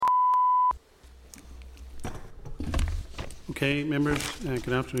Okay, members,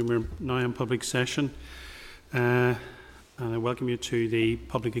 good afternoon. We're now in public session, and I welcome you to the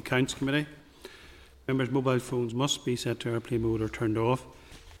Public Accounts Committee. Members, mobile phones must be set to airplane mode or turned off.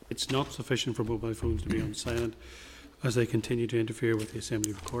 It's not sufficient for mobile phones to be on silent as they continue to interfere with the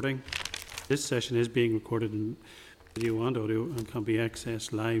Assembly recording. This session is being recorded in video and audio and can be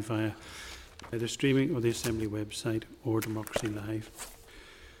accessed live via either streaming or the Assembly website or Democracy Live.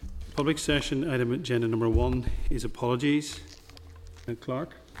 Public session item agenda number 1 is apologies.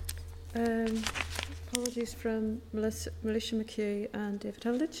 Clark. Apologies from Melissa McHugh and David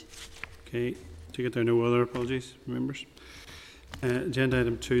Hilditch. Okay, to get there, no other apologies from members. Agenda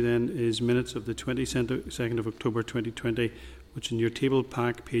item 2 then is minutes of the 22nd of October 2020, which in your table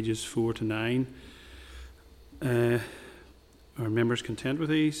pack pages 4 to 9. Are members content with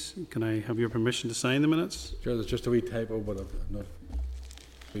these? Can I have your permission to sign the minutes? Sure, there's just a wee typo, but I've not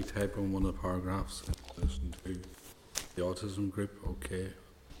we type on one of the paragraphs in relation to the autism group. Okay,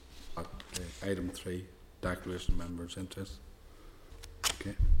 at item 3, declaration of members' interest.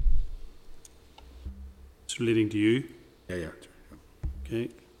 Okay. It's relating to you? Yeah. Okay.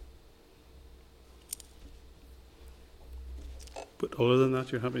 But other than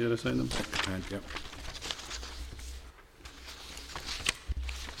that, you're happy that I sign them? Yeah.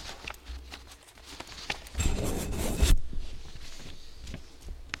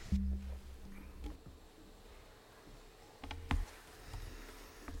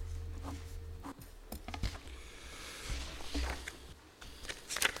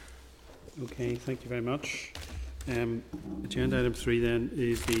 Okay, thank you very much. Agenda item 3 then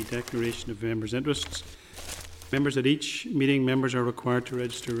is the declaration of members' interests. Members at each meeting, members are required to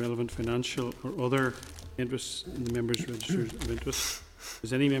register relevant financial or other interests in the members' registers of interest.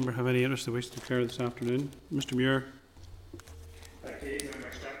 Does any member have any interest they wish to declare this afternoon? Mr. Muir. Thank you. My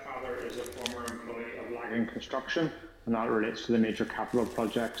stepfather is a former employee of Lagan Construction, and that relates to the major capital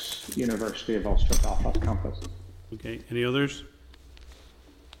projects, University of Ulster Belfast campus. Okay, any others?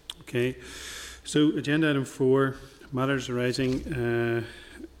 Okay, so agenda item 4, matters arising in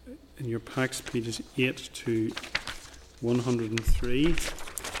your packs, pages 8 to 103.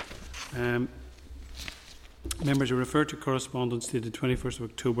 Members are referred to correspondence dated 21st of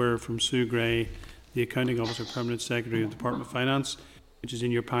October from Sue Gray, the Accounting Officer, Permanent Secretary of the Department of Finance, which is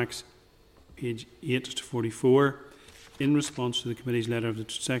in your packs, page 8 to 44, in response to the Committee's letter of the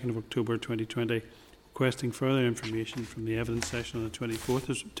 2nd of October 2020, requesting further information from the evidence session on the 24th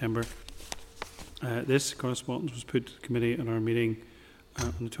of September. This correspondence was put to the Committee at our meeting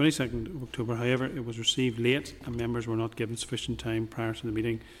on the 22nd of October. However, it was received late and members were not given sufficient time prior to the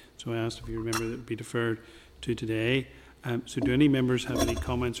meeting. So I asked if you remember that it would be deferred to today. So do any members have any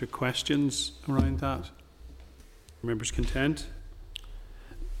comments or questions around that? Are members content?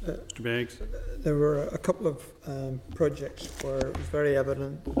 Mr. Beggs. There were a couple of projects where it was very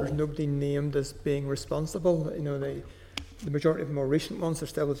evident that there's nobody named as being responsible. You know, the majority of the more recent ones, there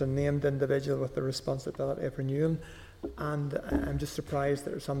still was a named individual with the responsibility of renewal. And I'm just surprised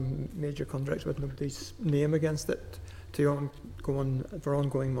there are some major contracts with nobody's name against it to go on for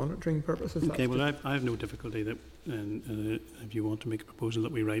ongoing monitoring purposes. Okay, well, I have no difficulty that, if you want to make a proposal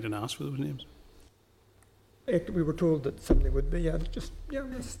that we write and ask for those names. We were told that somebody would be, I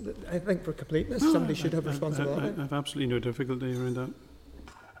think for completeness, somebody should have responsibility. I have absolutely no difficulty around that.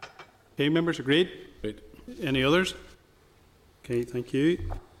 Okay, members agreed? Great. Any others? Okay, thank you.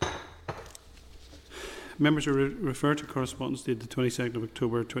 Members are referred to correspondence dated the 22nd of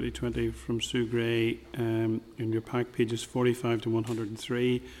October 2020 from Sue Gray in your pack, pages 45 to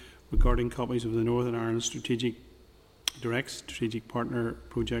 103, regarding copies of the Northern Ireland Strategic Partner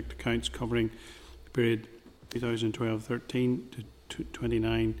Project accounts covering the period 2012-13 to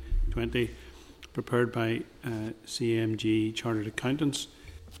 29-20, prepared by CMG Chartered Accountants.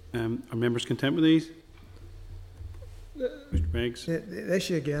 Are members content with these? Mr. Beggs. The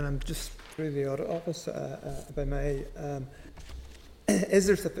issue again, I'm just through the audit office, if I may. Is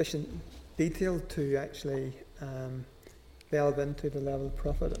there sufficient detail to actually delve into the level of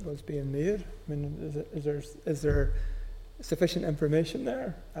profit that was being made? I mean, is there sufficient information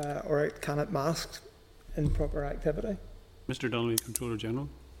there, or can it mask improper activity? Mr. Donnelly, Controller General.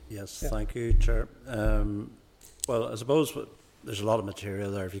 Yes, thank you, Chair. Well, I suppose there's a lot of material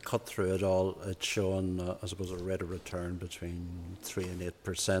there. If you cut through it all, it's showing, I suppose, a rate of return between 3 and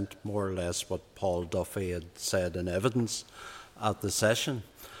 8%, more or less what Paul Duffy had said in evidence at the session.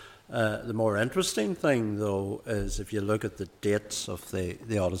 The more interesting thing, though, is if you look at the dates of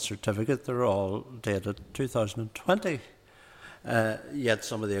the audit certificate, they're all dated 2020. Yet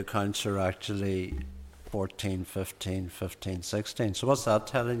some of the accounts are actually 14, 15, 15, 16. So what's that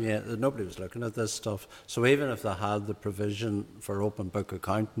telling you? That nobody was looking at this stuff. So even if they had the provision for open book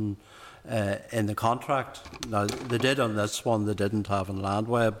accounting in the contract, now they did on this one, they didn't have in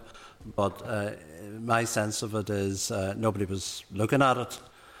Landweb, but my sense of it is nobody was looking at it.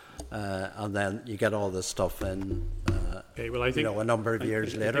 And then you get all this stuff in, Okay, well, I think, a number of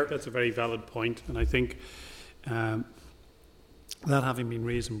years I later. think that's a very valid point, and I think that having been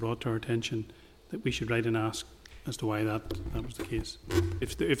raised and brought to our attention, that we should write and ask as to why that was the case.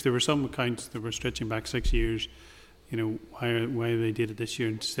 If there were some accounts that were stretching back 6 years, why they did it this year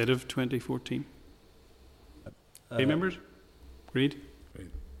instead of 2014? Okay, members? Agreed?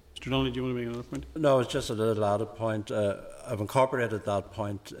 Mr. Donnelly, do you want to make another point? No, it's just a little added point. I've incorporated that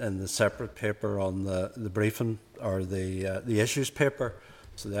point in the separate paper on the briefing, or the issues paper.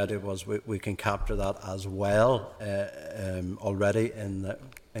 So the idea was we can capture that as well already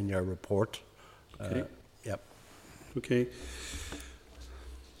in your report. Okay. Yep. Okay.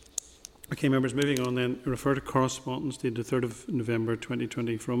 Okay, members, moving on then. Refer to correspondence dated the 3rd of November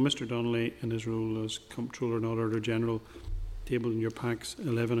 2020 from Mr. Donnelly in his role as Comptroller and Auditor General, tabled in your packs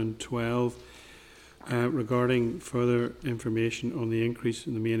 11 and 12, regarding further information on the increase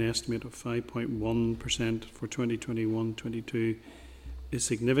in the main estimate of 5.1% for 2021-22 is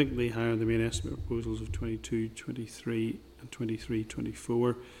significantly higher than the main estimate proposals of 22-23 and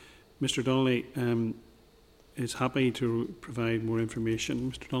 23-24. Mr. Donnelly is happy to provide more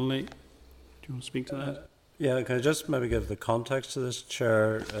information. Mr. Donnelly, do you want to speak to that? Yeah, can I just maybe give the context to this,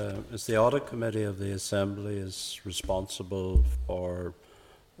 Chair? It's the Audit Committee of the Assembly is responsible for,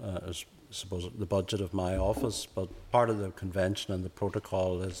 I suppose, the budget of my office, but part of the convention and the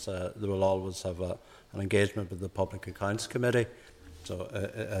protocol is they will always have an engagement with the Public Accounts Committee. So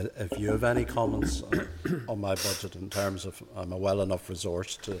if you have any comments on my budget in terms of I'm a well enough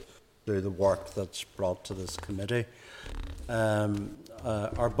resource to do the work that's brought to this committee.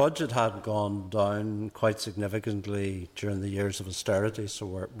 Our budget had gone down quite significantly during the years of austerity,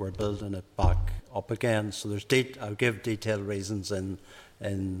 so we're building it back up again. So there's I'll give detailed reasons in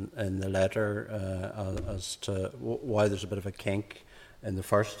the letter as to why there's a bit of a kink in the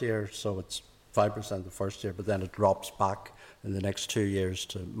first year. So it's 5% the first year, but then it drops back in the next 2 years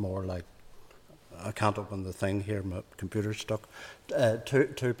to more like, I can't open the thing here, my computer's stuck,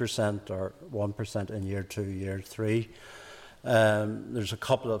 2% or 1% in year 2, year 3. There's a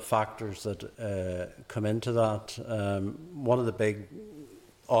couple of factors that come into that. One of the big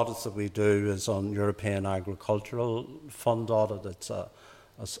audits that we do is on European Agricultural Fund audit. It's a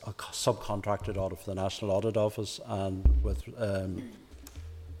subcontracted audit for the National Audit Office, and with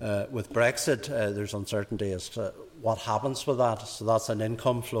Brexit, there's uncertainty as to what happens with that. So that's an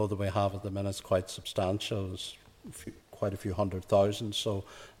income flow that we have at the minute. It's quite substantial. It's quite a few 100,000. So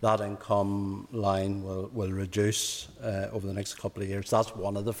that income line will reduce over the next couple of years. That's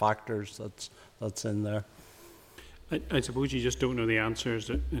one of the factors that's in there. I suppose you just don't know the answers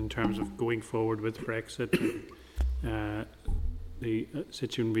in terms of going forward with Brexit, the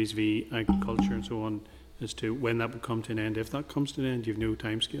situation vis-a-vis agriculture and so on, as to when that will come to an end. If that comes to an end, you have no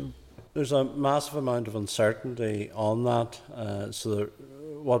timescale. There's a massive amount of uncertainty on that. So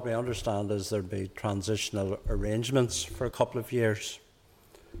what we understand is there'll be transitional arrangements for a couple of years.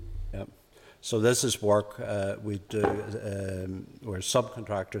 Yeah. So this is work we do. We're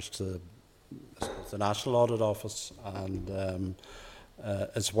subcontractors to the National Audit Office, and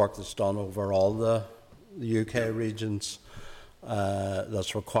it's work that's done over all the UK regions.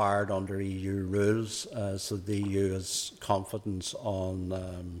 That's required under EU rules, so the EU has confidence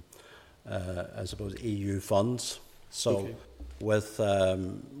on, I suppose, EU funds. So okay. With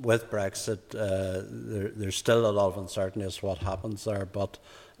Brexit, there's still a lot of uncertainty as to what happens there, but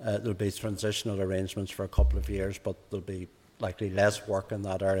there'll be transitional arrangements for a couple of years, but there'll be likely less work in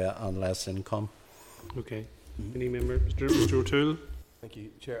that area and less income. Okay. Any member? Mr. O'Toole? Thank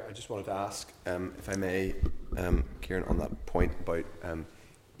you, Chair. I just wanted to ask, if I may, Kieran, on that point about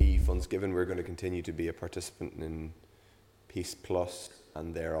EU funds, given we're going to continue to be a participant in Peace Plus,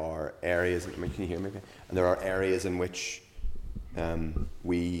 and there are areas, can you hear me okay? And there are areas in which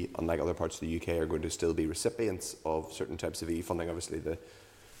we, unlike other parts of the UK, are going to still be recipients of certain types of EU funding. Obviously, we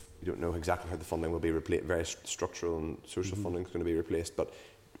don't know exactly how the funding will be replaced, various structural and social funding is going to be replaced, but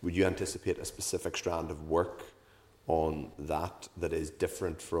would you anticipate a specific strand of work on that is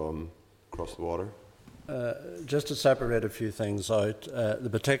different from across the water? Just to separate a few things out, the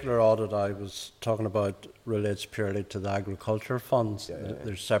particular audit I was talking about relates purely to the agriculture funds. Yeah.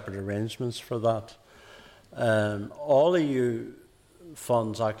 There's separate arrangements for that. All EU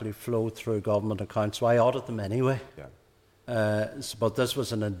funds actually flow through government accounts, so I audit them anyway. Yeah. but this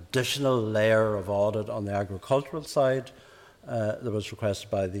was an additional layer of audit on the agricultural side that was requested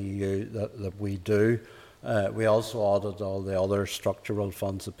by the EU that we do. We also audit all the other structural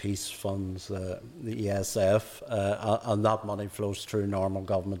funds, the peace funds, the ESF, and that money flows through normal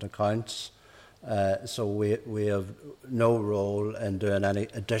government accounts. So we have no role in doing any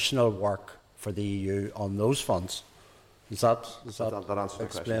additional work for the EU on those funds. Does that answers the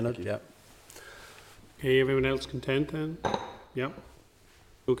explain question. it? Yeah. Okay, everyone else content then? Yep.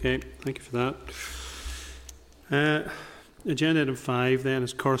 Okay, thank you for that. Agenda item 5 then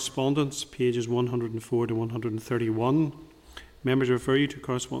is correspondence, pages 104 to 131. Members refer you to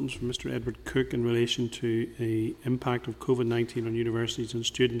correspondence from Mr Edward Cook in relation to the impact of COVID-19 on universities and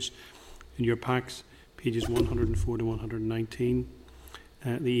students in your packs, pages 104 to 119.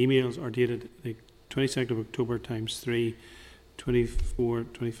 The emails are dated the 22nd of October times 3, 24,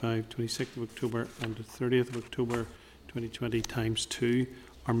 25, 26th of October and the 30th of October 2020 times 2.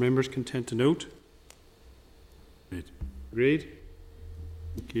 Are members content to note? Agreed?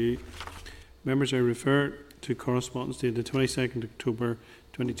 Thank you. Members, I refer to correspondence dated the 22nd October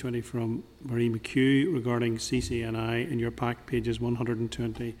 2020 from Marie McHugh regarding CCNI in your pack, pages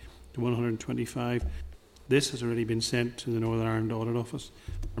 120 to 125. This has already been sent to the Northern Ireland Audit Office.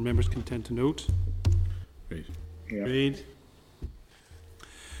 Are members content to note? Agreed. Yeah. Agreed.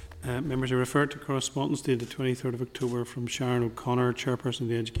 Members, I refer to correspondence dated the 23rd of October from Sharon O'Connor, Chairperson of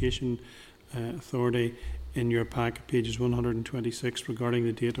the Education Authority, in your pack, pages 126, regarding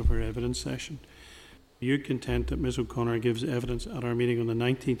the date of her evidence session. Are you content that Ms O'Connor gives evidence at our meeting on the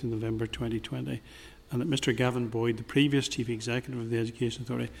 19th of November 2020 and that Mr Gavin Boyd, the previous Chief Executive of the Education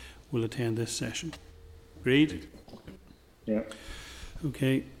Authority, will attend this session? Agreed? Yeah.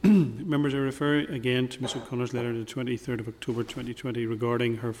 Okay. Members, I refer again to Ms O'Connor's letter of the 23rd of October 2020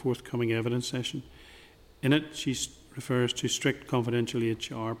 regarding her forthcoming evidence session. In it, she refers to strict confidential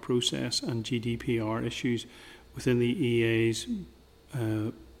HR process and GDPR issues within the EA's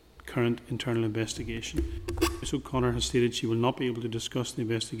current internal investigation. Ms O'Connor has stated she will not be able to discuss the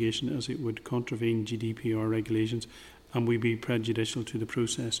investigation as it would contravene GDPR regulations and would be prejudicial to the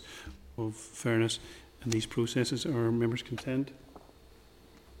process of fairness in these processes. Are members content?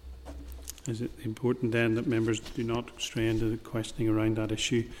 Is it important then that members do not stray into the questioning around that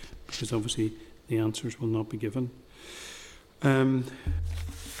issue, because obviously the answers will not be given? Mr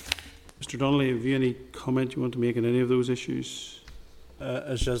Donnelly, have you any comment you want to make on any of those issues?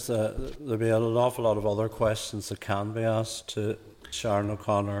 It's just there'll be an awful lot of other questions that can be asked to Sharon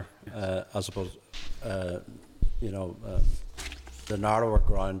O'Connor, as opposed, the narrower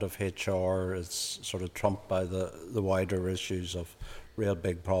ground of HR is sort of trumped by the wider issues of real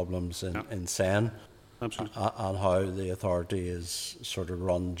big problems in SEN. Absolutely. And how the authority is sort of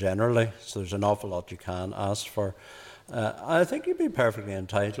run generally. So there's an awful lot you can ask for. I think you'd be perfectly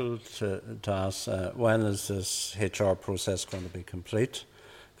entitled to ask when is this HR process going to be complete,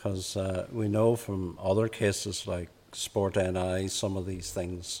 because we know from other cases like Sport NI, some of these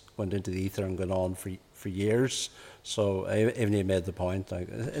things went into the ether and gone on for years. So even you made the point, like,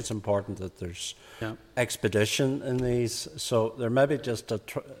 it's important that there's expedition in these. So there may be just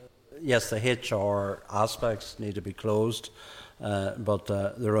yes, the HR aspects need to be closed, but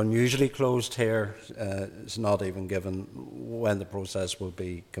they're unusually closed here. It's not even given when the process will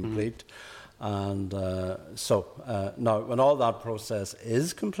be complete. And so now, when all that process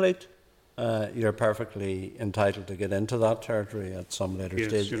is complete, you're perfectly entitled to get into that territory at some later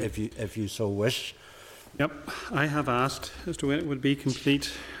stage, sure, if you so wish. Yep, I have asked as to when it would be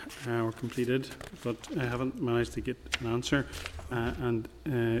complete or completed, but I haven't managed to get an answer, and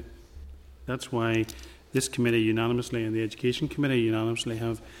that's why this committee unanimously and the Education Committee unanimously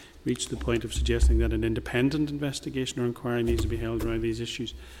have reached the point of suggesting that an independent investigation or inquiry needs to be held around these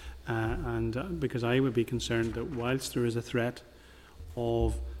issues, and because I would be concerned that whilst there is a threat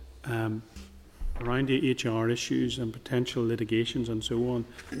of around the HR issues and potential litigations and so on,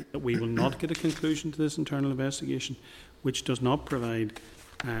 that we will not get a conclusion to this internal investigation, which does not provide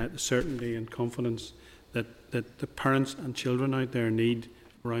certainty and confidence that the parents and children out there need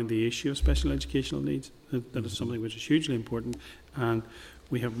around the issue of special educational needs. That is something which is hugely important, and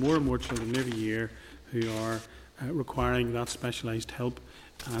we have more and more children every year who are requiring that specialised help,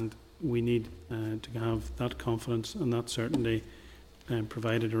 and we need to have that confidence and that certainty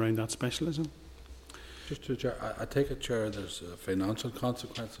provided around that specialism. Just to, Chair, I take it, Chair, there's a financial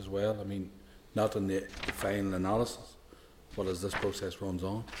consequence as well. I mean, not in the final analysis, but as this process runs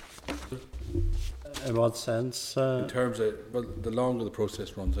on. In what sense? In terms of, well, the longer the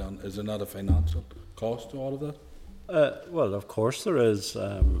process runs on, is there not a financial cost to all of that? Well, of course there is.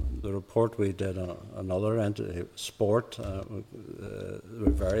 The report we did on another entity, sport, there were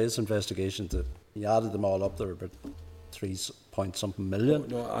various investigations that you added them all up, there were about 3-point-something million.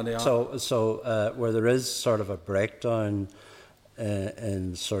 No, and they are, So where there is sort of a breakdown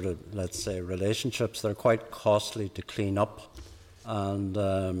in sort of, let's say, relationships, they're quite costly to clean up. And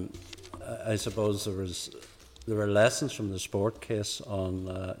I suppose there were lessons from the sport case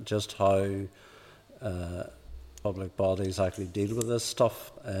on just how public bodies actually deal with this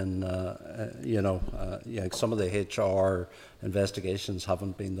stuff, and some of the HR investigations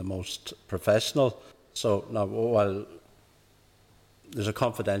haven't been the most professional. So now, while there's a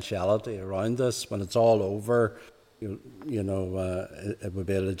confidentiality around this, when it's all over, it would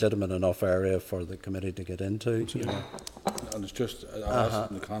be a legitimate enough area for the committee to get into. and it's just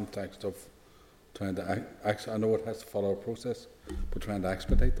asked in the context of trying to I know it has to follow a process, but trying to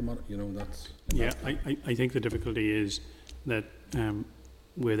expedite them on it, that's... Yeah, I think the difficulty is that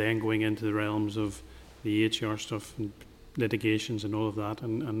we're then going into the realms of the HR stuff and litigations and all of that,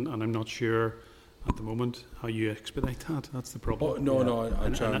 and I'm not sure at the moment how you expedite that. That's the problem. Oh, no,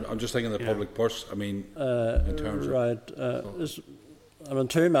 I'm just thinking the public purse, I mean, in terms of... Right. I'm in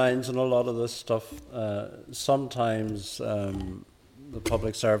two minds on a lot of this stuff. Sometimes the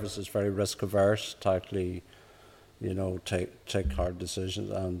public service is very risk averse to actually, take hard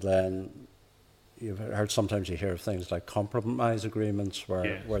decisions, and then you've heard, sometimes you hear of things like compromise agreements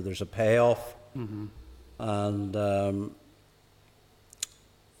where there's a payoff, and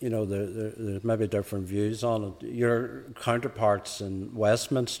there's maybe different views on it. Your counterparts in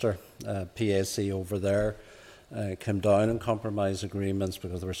Westminster, PAC over there, came down on compromise agreements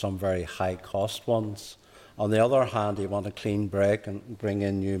because there were some very high cost ones. On the other hand, you want a clean break and bring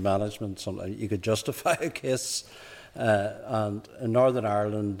in new management. You could justify a case. And in Northern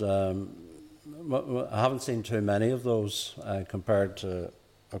Ireland, I haven't seen too many of those compared to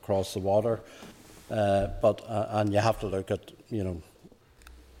across the water. And you have to look at,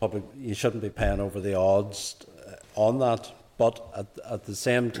 public. You shouldn't be paying over the odds on that. But at the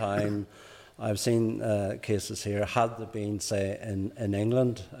same time, I've seen cases here. Had they been, say, in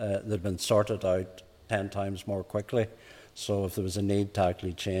England, they'd been sorted out 10 times more quickly. So if there was a need to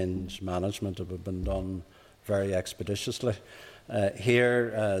actually change management, it would have been done very expeditiously. Here,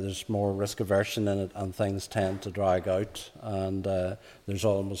 there's more risk aversion in it, and things tend to drag out, and there's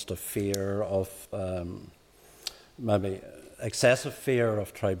almost a fear of, maybe excessive fear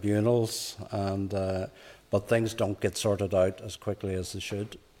of tribunals, and but things don't get sorted out as quickly as they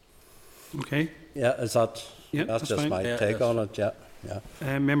should. Okay. Yeah, that's just fine. my take on it.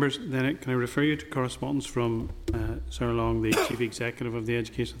 Yeah. Members, then can I refer you to correspondence from Sarah Long, the Chief Executive of the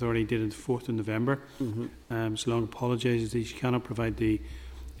Education Authority, dated the 4th of November. So Long apologises that she cannot provide the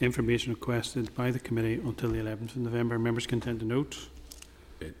information requested by the committee until the 11th of November. Members content to note?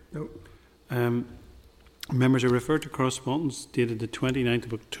 No. Members are referred to correspondence dated the 29th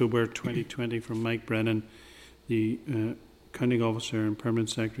of October 2020 from Mike Brennan, the Accounting Officer and Permanent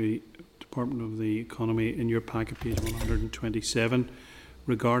Secretary, Department of the Economy, in your packet, page 127,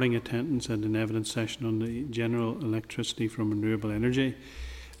 regarding attendance at an evidence session on the generating electricity from renewable energy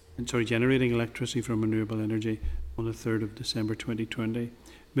on the 3rd of December 2020.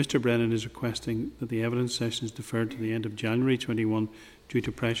 Mr. Brennan is requesting that the evidence session is deferred to the end of January 21 due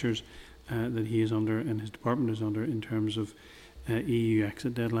to pressures that he is under and his department is under in terms of EU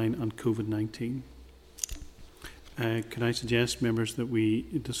exit deadline and COVID-19. Can I suggest, members, that we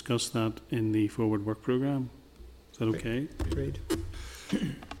discuss that in the forward work programme? Is that okay? Agreed.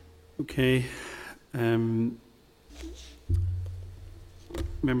 Okay.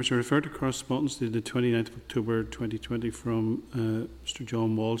 Members are referred to correspondence dated the 29th of October 2020 from Mr.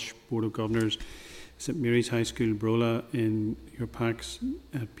 John Walsh, Board of Governors, St Mary's High School, Brola, in your packs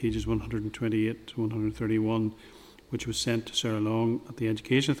at pages 128 to 131, which was sent to Sarah Long at the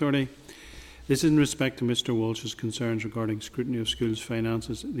Education Authority. This is in respect to Mr. Walsh's concerns regarding scrutiny of schools'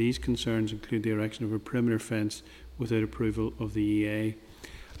 finances. These concerns include the erection of a perimeter fence without approval of the EA.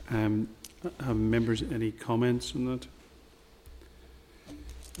 Have members any comments on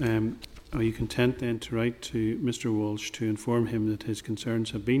that? Are you content then to write to Mr. Walsh to inform him that his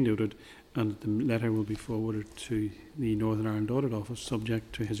concerns have been noted and that the letter will be forwarded to the Northern Ireland Audit Office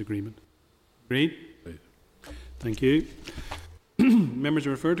subject to his agreement? Agreed? Thank you. Members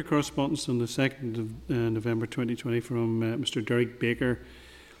are referred to correspondence on the 2nd of November 2020 from Mr. Derek Baker,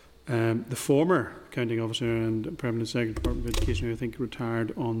 the former Accounting Officer and Permanent Secretary, Department of Education, who I think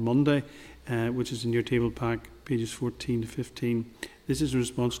retired on Monday, which is in your table pack, pages 14 to 15. This is in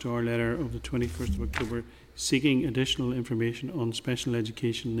response to our letter of the 21st of October seeking additional information on special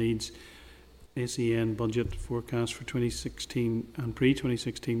education needs SEN budget forecast for 2016 and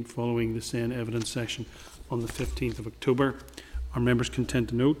pre-2016 following the SEN evidence session on the 15th of October. Are members content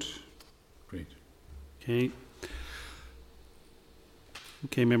to note? Great. Okay.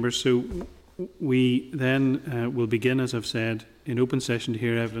 Okay, members, so we then will begin, as I've said, in open session to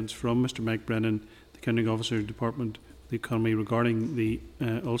hear evidence from Mr Mike Brennan, the County Officer, Department of the Economy, regarding the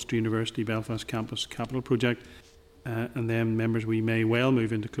Ulster University Belfast Campus Capital Project. And then, members, we may well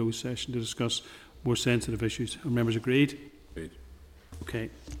move into closed session to discuss more sensitive issues. Are members agreed? Agreed. Okay.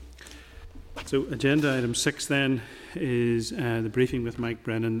 So, agenda item 6 then is the briefing with Mike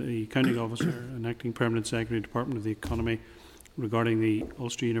Brennan, the County Officer and Acting Permanent Secretary, Department of the Economy, regarding the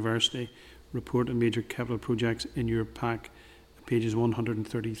Ulster University report on major capital projects in your pack, pages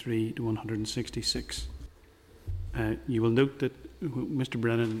 133 to 166. You will note that Mr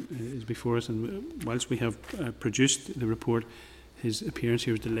Brennan is before us, and whilst we have produced the report, his appearance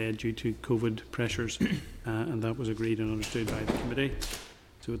here was delayed due to COVID pressures, and that was agreed and understood by the committee.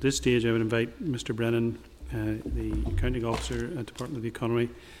 So at this stage I would invite Mr Brennan, the Accounting Officer at Department of the Economy,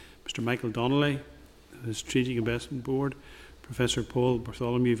 Mr Michael Donnelly, the Strategic Investment Board, Professor Paul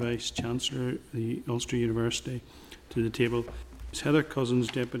Bartholomew, Vice Chancellor of the Ulster University, to the table. Ms Heather Cousins,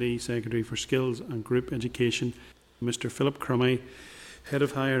 Deputy Secretary for Skills and Group Education, Mr Philip Crummy, Head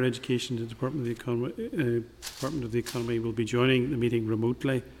of Higher Education to the Department of the Economy, will be joining the meeting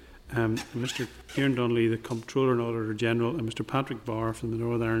remotely. Mr Kieran Donnelly, the Comptroller and Auditor General, and Mr Patrick Barr from the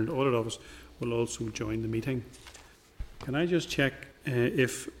Northern Ireland Audit Office will also join the meeting. Can I just check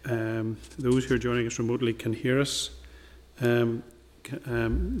if those who are joining us remotely can hear us?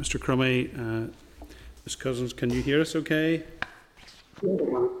 Mr Crummy, Ms Cousins, can you hear us okay?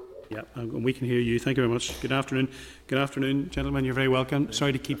 Yeah, and we can hear you. Thank you very much. Good afternoon. Good afternoon, gentlemen. You're very welcome.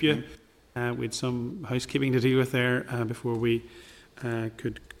 Sorry to keep you. We had some housekeeping to deal with there before we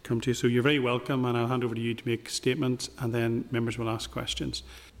could come to you. So you're very welcome, and I'll hand over to you to make statements, and then members will ask questions.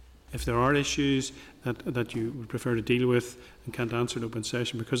 If there are issues that you would prefer to deal with and can't answer in open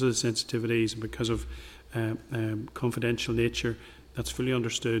session because of the sensitivities and because of confidential nature, that's fully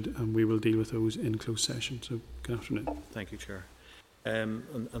understood, and we will deal with those in closed session. So good afternoon. Thank you, Chair.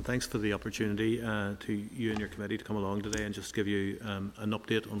 And thanks for the opportunity to you and your committee to come along today and just give you an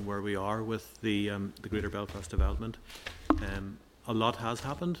update on where we are with the Greater Belfast development. A lot has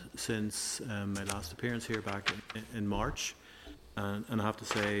happened since my last appearance here back in March, and I have to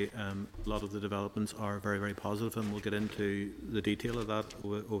say a lot of the developments are very, very positive, and we'll get into the detail of that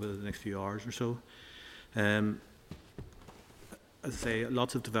over the next few hours or so. As I say,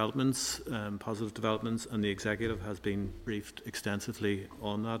 lots of developments, positive developments, and the executive has been briefed extensively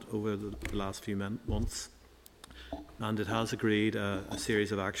on that over the last few months. And it has agreed a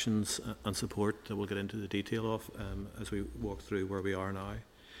series of actions and support that we'll get into the detail of as we walk through where we are now.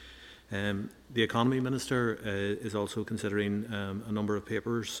 The Economy Minister is also considering a number of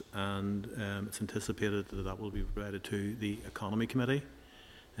papers, and it's anticipated that that will be provided to the Economy Committee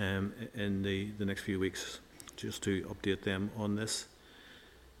in the next few weeks, just to update them on this.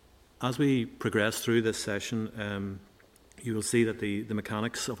 As we progress through this session, you will see that the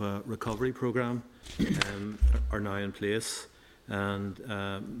mechanics of a recovery programme are now in place, and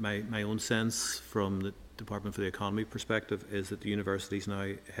my own sense from the Department for the Economy perspective is that the university is now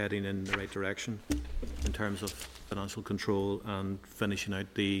heading in the right direction in terms of financial control and finishing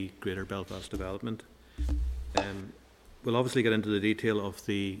out the Greater Belfast development. We'll obviously get into the detail of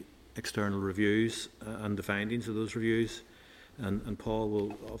the external reviews and the findings of those reviews, and Paul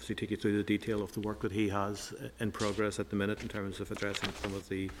will obviously take you through the detail of the work that he has in progress at the minute in terms of addressing some of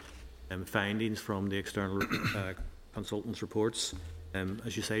the findings from the external consultants' reports.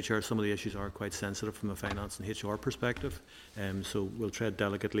 As you say, Chair, some of the issues are quite sensitive from a finance and HR perspective, so we'll tread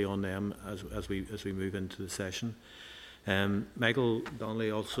delicately on them as we move into the session. Michael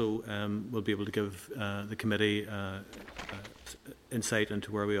Donnelly also will be able to give the committee insight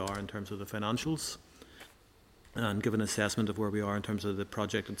into where we are in terms of the financials and give an assessment of where we are in terms of the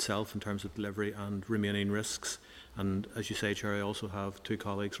project itself, in terms of delivery and remaining risks. And as you say, Chair, I also have two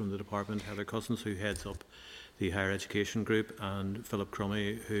colleagues from the department, Heather Cousins, who heads up the Higher Education Group, and Philip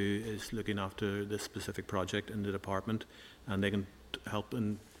Crummy, who is looking after this specific project in the department, and they can help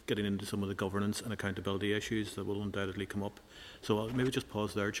in getting into some of the governance and accountability issues that will undoubtedly come up. So I'll maybe just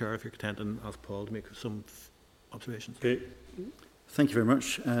pause there, Chair, if you're content, and ask Paul to make some observations. Okay. Thank you very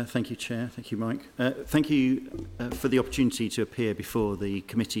much. Thank you, Chair. Thank you, Mike. Thank you for the opportunity to appear before the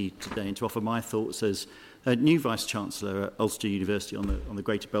committee today and to offer my thoughts as new Vice-Chancellor at Ulster University on the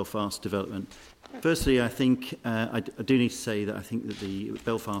Greater Belfast development. Firstly, I think I do need to say that I think that the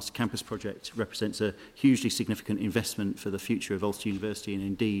Belfast campus project represents a hugely significant investment for the future of Ulster University and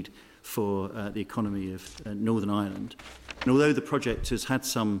indeed for the economy of Northern Ireland. And although the project has had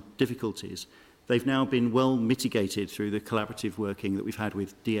some difficulties, they've now been well mitigated through the collaborative working that we've had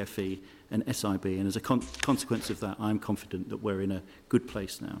with DFE and SIB, and as a consequence of that, I'm confident that we're in a good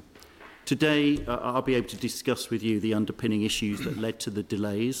place now. Today, I'll be able to discuss with you the underpinning issues that led to the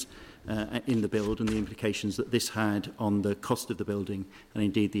delays in the build and the implications that this had on the cost of the building and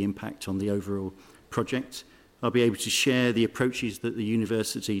indeed the impact on the overall project. I'll be able to share the approaches that the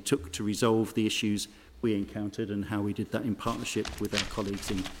university took to resolve the issues we encountered and how we did that in partnership with our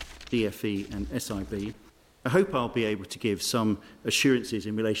colleagues in DFE and SIB. I hope I'll be able to give some assurances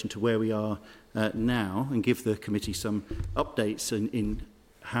in relation to where we are now and give the committee some updates in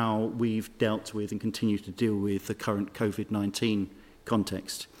how we've dealt with and continue to deal with the current COVID-19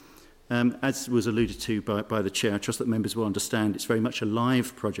 context. As was alluded to by the Chair, I trust that members will understand it's very much a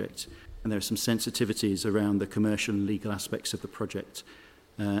live project and there are some sensitivities around the commercial and legal aspects of the project.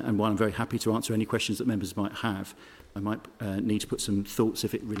 And while I'm very happy to answer any questions that members might have, I might need to put some thoughts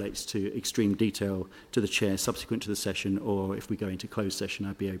if it relates to extreme detail to the Chair subsequent to the session, or if we go into closed session,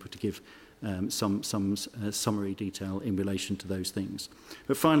 I'd be able to give some summary detail in relation to those things.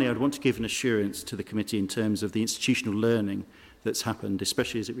 But finally, I'd want to give an assurance to the committee in terms of the institutional learning that's happened,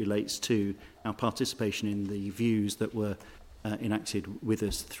 especially as it relates to our participation in the views that were enacted with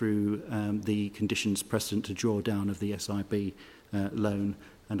us through the conditions precedent to draw down of the SIB loan.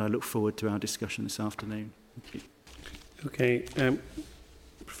 And I look forward to our discussion this afternoon. Thank you. Okay.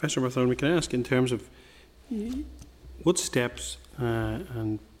 Professor Bartholomew, can I ask in terms of what steps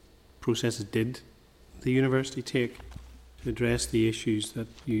and processes did the university take to address the issues that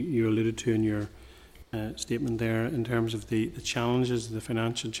you alluded to in your statement there in terms of the challenges, the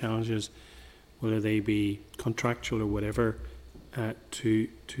financial challenges, whether they be contractual or whatever, to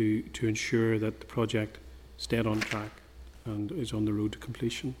ensure that the project stayed on track and is on the road to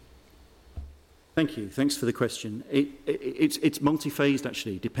completion? Thank you. Thanks for the question. It's multi-phased,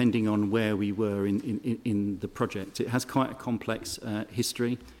 actually, depending on where we were in the project. It has quite a complex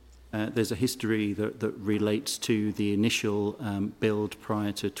history. There's a history that relates to the initial build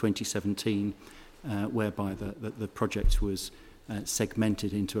prior to 2017, whereby the project was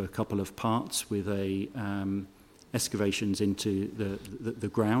segmented into a couple of parts with excavations into the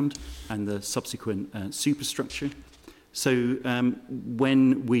ground and the subsequent superstructure. So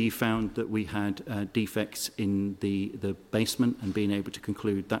when we found that we had defects in the basement and being able to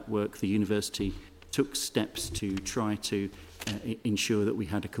conclude that work, the university took steps to try to ensure that we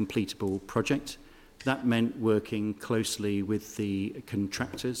had a completable project. That meant working closely with the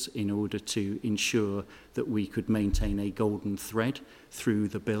contractors in order to ensure that we could maintain a golden thread through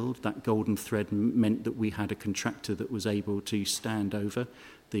the build. That golden thread meant that we had a contractor that was able to stand over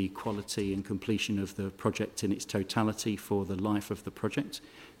the quality and completion of the project in its totality for the life of the project.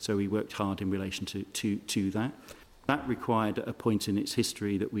 So we worked hard in relation to that. That required a point in its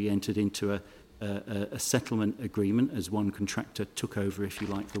history that we entered into a settlement agreement as one contractor took over, if you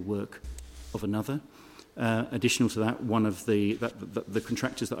like, the work of another. Additional to that, one of the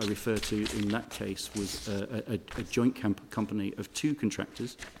contractors that I refer to in that case was a joint company of two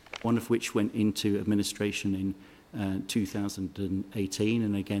contractors, one of which went into administration in 2018,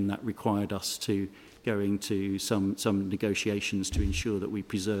 and again that required us to go into some negotiations to ensure that we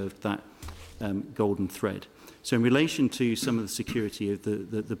preserved that golden thread. So in relation to some of the security of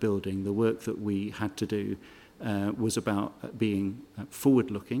the building, the work that we had to do was about being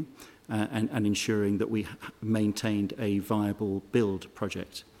forward-looking and ensuring that we maintained a viable build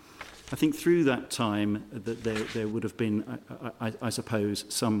project. I think through that time that there would have been, I suppose,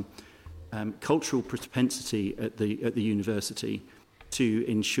 some cultural propensity at the university to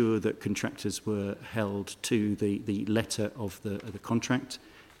ensure that contractors were held to the letter of the contract.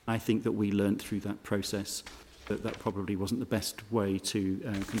 I think that we learnt through that process that probably wasn't the best way to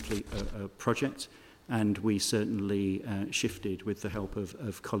complete a project, and we certainly shifted with the help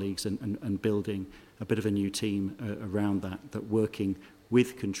of colleagues and building a bit of a new team around that working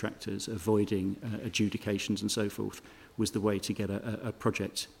with contractors, avoiding adjudications and so forth, was the way to get a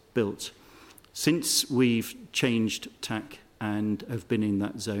project built. Since we've changed tack and have been in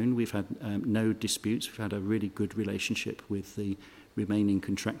that zone, we've had no disputes. We've had a really good relationship with the remaining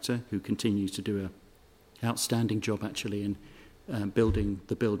contractor, who continues to do an outstanding job actually in building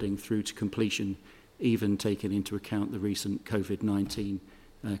the building through to completion, even taking into account the recent COVID-19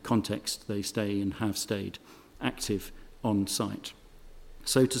 context. They stay and have stayed active on site.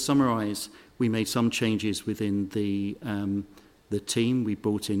 So to summarise, we made some changes within the the team. We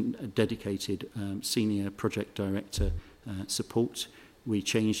brought in a dedicated senior project director support. We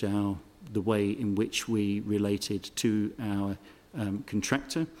changed the way in which we related to our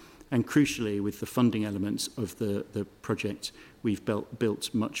contractor. And crucially, with the funding elements of the project, we've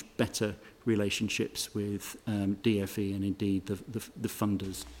built much better relationships with DFE and indeed the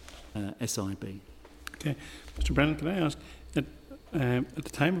funders, SIB. Okay. Mr. Brennan, can I ask, at the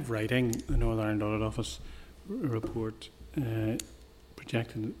time of writing the Northern Ireland Audit Office report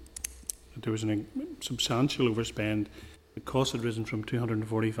projected that there was a substantial overspend. The cost had risen from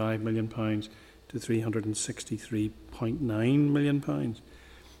 £245 million to £363.9 million.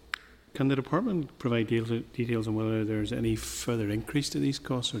 Can the department provide details on whether there's any further increase to these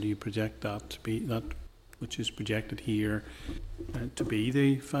costs, or do you project that to be that which is projected here to be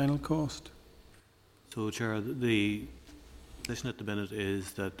the final cost? So, Chair, the position at the minute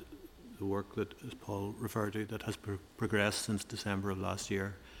is that the work that, as Paul referred to, that has progressed since December of last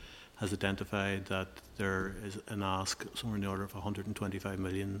year, has identified that there is an ask somewhere in the order of £125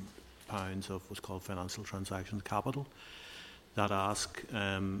 million of what's called financial transactions capital. That ask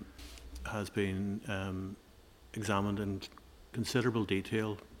has been examined in considerable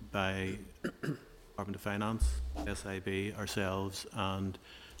detail by Department of Finance, SIB, ourselves, and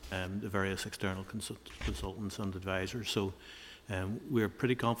the various external consultants and advisors. So we're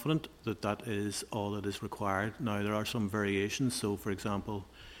pretty confident that that is all that is required. Now, there are some variations. So, for example,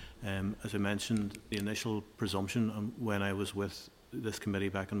 as I mentioned, the initial presumption when I was with this committee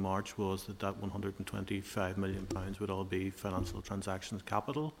back in March was that £125 million would all be financial transactions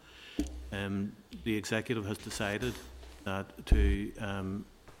capital. The executive has decided that to,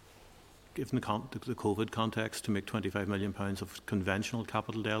 given the COVID context, to make £25 million of conventional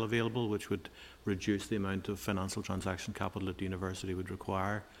capital DEL available, which would reduce the amount of financial transaction capital that the university would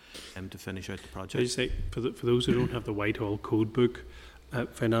require to finish out the project. Can you say, for those who don't have the Whitehall code book,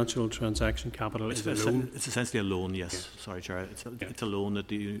 financial transaction capital is a loan? It's essentially a loan, yes. Yeah. Sorry, Chair. It's a loan that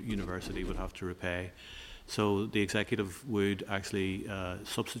the university would have to repay. So the executive would actually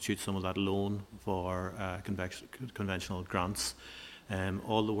substitute some of that loan for conventional grants.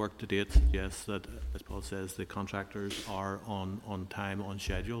 All the work to date suggests that, as Paul says, the contractors are on time, on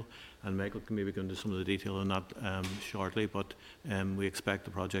schedule, and Michael can maybe go into some of the detail on that shortly, but we expect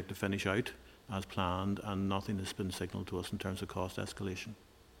the project to finish out as planned, and nothing has been signalled to us in terms of cost escalation.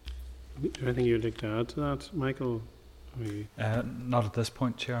 Is there anything you'd like to add to that, Michael? Not at this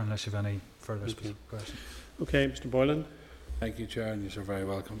point, Chair, unless you have any further specific questions. Okay, Mr. Boylan. Thank you, Chair, and you're very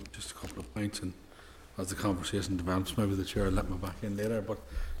welcome. Just a couple of points, and as the conversation develops, maybe the Chair will let me back in later, but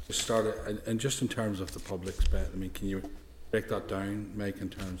just start it, and just in terms of the public spend, I mean, can you break that down, Mike, in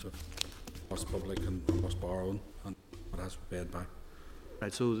terms of what's public and what's borrowed and what has to be paid back?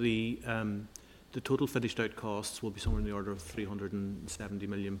 Right, so the total finished out costs will be somewhere in the order of £370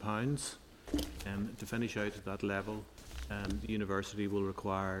 million. To finish out at that level, the university will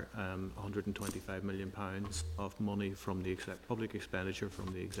require £125 million of money from the public expenditure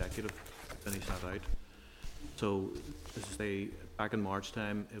from the executive to finish that out. So, as I say, back in March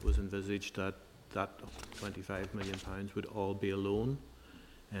time, it was envisaged that £25 million would all be a loan,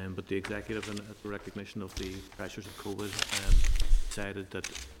 but the executive, in recognition of the pressures of COVID, decided that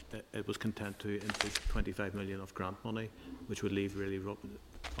it was content to increase 25 million of grant money, which would leave really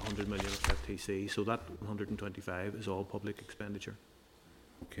 100 million of FTC. So that 125 is all public expenditure.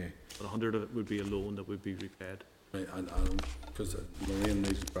 Okay. But 100 of it would be a loan that would be repaid. Right, and because Maureen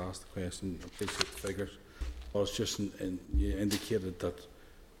needs to ask the question, I appreciate the figures. Well, it's just you indicated that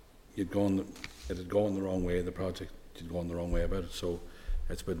it had gone the wrong way. The project had gone the wrong way about it. So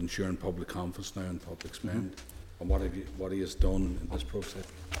it's about ensuring public confidence now in public spend. Mm-hmm. And what he has done in this process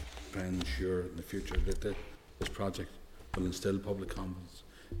to try and ensure in the future that this project will instill public confidence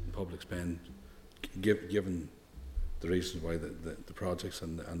in public spend, given the reasons why the projects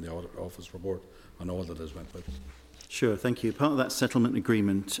and the audit office report and all that has went with it. Sure, thank you. Part of that settlement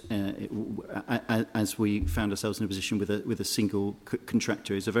agreement, as we found ourselves in a position with a single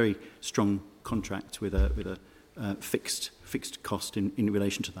contractor, is a very strong contract with a fixed cost in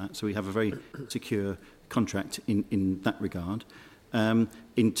relation to that. So we have a very secure contract in that regard.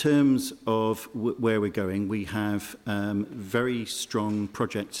 In terms of where we're going, we have very strong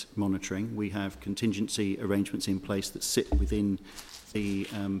project monitoring. We have contingency arrangements in place that sit within the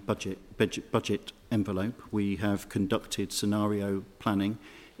budget envelope. We have conducted scenario planning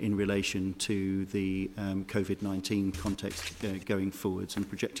in relation to the COVID-19 context going forwards and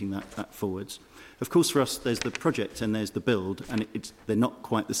projecting that forwards. Of course, for us, there's the project and there's the build, and they're not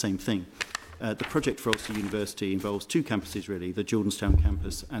quite the same thing. The project for Ulster University involves two campuses really, the Jordanstown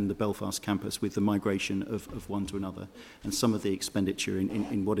campus and the Belfast campus, with the migration of one to another. And some of the expenditure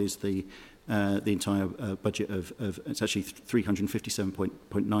in what is the entire budget of it's actually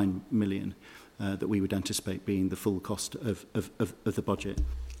 357.9 million that we would anticipate being the full cost of the budget.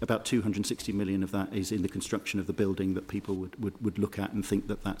 About 260 million of that is in the construction of the building that people would look at and think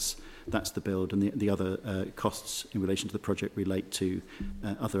that that's the build, and the other costs in relation to the project relate to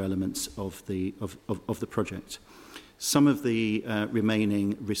other elements of the project. Some of the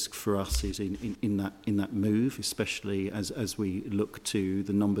remaining risk for us is in that move, especially as we look to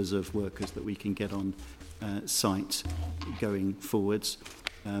the numbers of workers that we can get on site going forwards.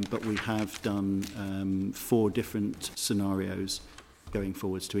 But we have done 4 different scenarios going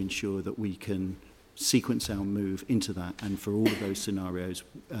forwards to ensure that we can sequence our move into that, and for all of those scenarios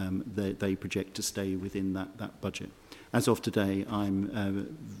they project to stay within that budget. As of today,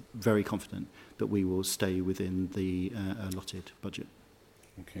 I'm very confident that we will stay within the allotted budget.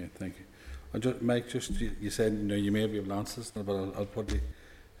 Okay, thank you. Mike, you said you may be able to answer this, but I'll put it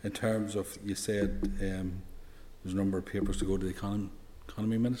in terms of, you said there's a number of papers to go to the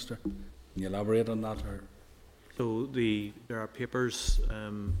economy minister. Can you elaborate on that? Or? So there are papers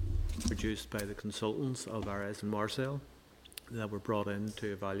produced by the consultants, Alvarez and Marcel, that were brought in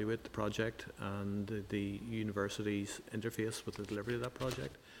to evaluate the project and the university's interface with the delivery of that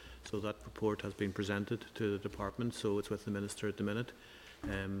project. So that report has been presented to the department, so it's with the minister at the minute.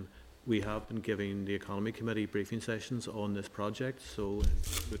 We have been giving the Economy Committee briefing sessions on this project, so we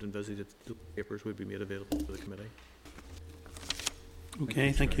would envisage that the papers would be made available to the committee.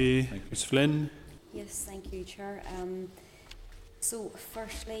 Okay, thank you. Ms Flynn. Yes, thank you, Chair. So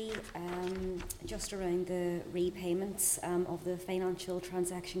firstly, just around the repayments of the financial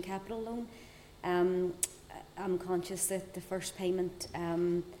transaction capital loan, I'm conscious that the first payment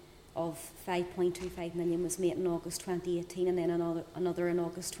of 5.25 million was made in August 2018 and then another in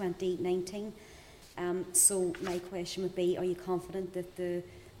August 2019. So my question would be, are you confident that the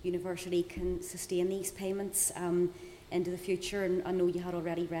university can sustain these payments into the future? And I know you had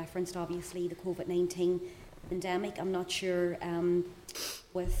already referenced, obviously, the COVID-19 pandemic. I'm not sure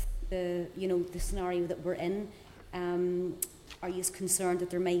with the scenario that we're in. Are you concerned that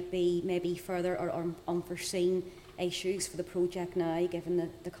there might be maybe further or unforeseen issues for the project now, given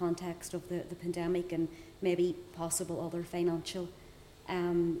the context of the pandemic and maybe possible other financial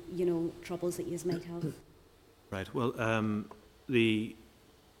troubles that you might have? Right. Well, the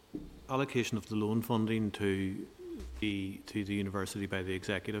allocation of the loan funding to the university by the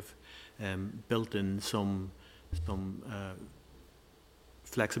executive built in some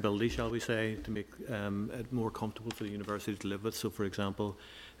flexibility, shall we say, to make it more comfortable for the university to live with. So, for example,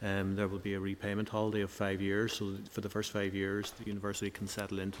 there will be a repayment holiday of 5 years. So, for the first 5 years, the university can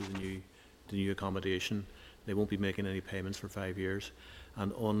settle into the new accommodation. They won't be making any payments for 5 years,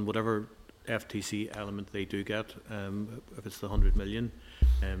 and on whatever FTC element they do get, if it's the 100 million,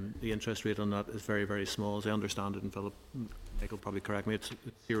 the interest rate on that is very, very small, as I understand it. And Philip, Michael, probably correct me. It's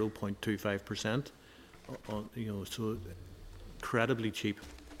 0.25%. So incredibly cheap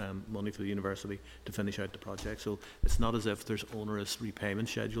money for the university to finish out the project. So it's not as if there's onerous repayment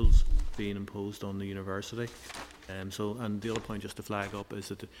schedules being imposed on the university. And the other point just to flag up is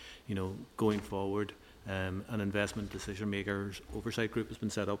that going forward, an investment decision makers oversight group has been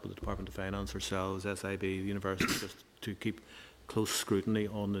set up with the Department of Finance, ourselves, SIB, the university, just to keep close scrutiny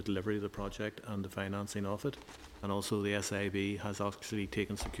on the delivery of the project and the financing of it. And also the SIB has actually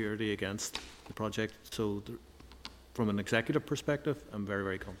taken security against the project. So from an executive perspective, I'm very,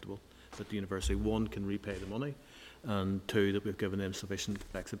 very comfortable that the university, 1, can repay the money, and 2, that we've given them sufficient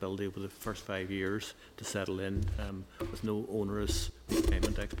flexibility over the first 5 years to settle in with no onerous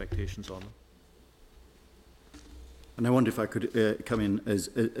repayment expectations on them. And I wonder if I could come in as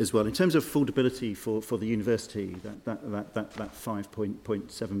well. In terms of affordability for the university, that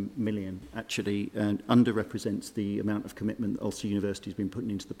 5.7 million actually underrepresents the amount of commitment that Ulster University has been putting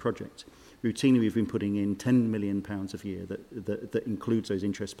into the project. Routinely, we've been putting in £10 million a year that includes those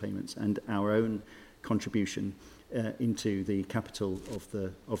interest payments and our own contribution into the capital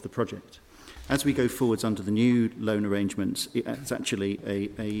of the project. As we go forwards under the new loan arrangements, it's actually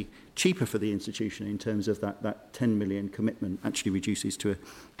a cheaper for the institution in terms of that 10 million commitment actually reduces to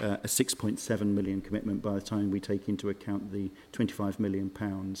a 6.7 million commitment by the time we take into account the £25 million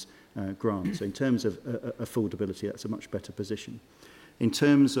grant. So in terms of affordability, that's a much better position. In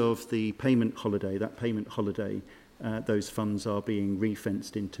terms of the payment holiday, those funds are being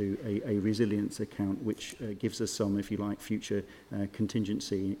re-fenced into a resilience account, which gives us some, if you like, future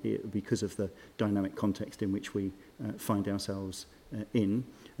contingency because of the dynamic context in which we find ourselves in.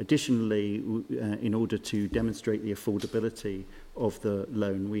 Additionally, in order to demonstrate the affordability of the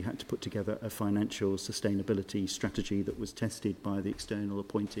loan, we had to put together a financial sustainability strategy that was tested by the external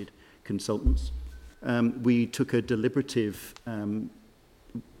appointed consultants. We took a deliberative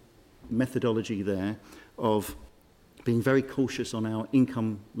methodology there of being very cautious on our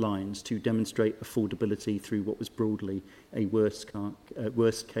income lines to demonstrate affordability through what was broadly a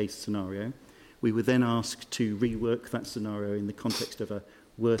worst case scenario. We were then asked to rework that scenario in the context of a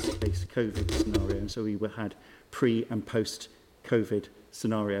worst case COVID scenario, and so we had pre and post COVID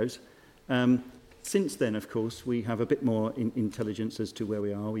scenarios. Since then, of course, we have a bit more intelligence as to where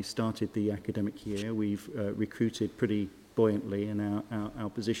we are. We started the academic year. We've recruited pretty buoyantly, and our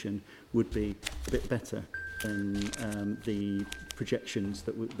position would be a bit better than the projections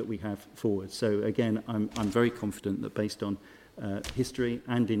that we have forward. So again, I'm very confident that based on history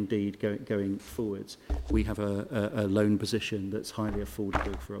and indeed going forwards, we have a loan position that's highly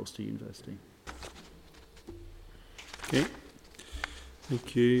affordable for Ulster University. Okay.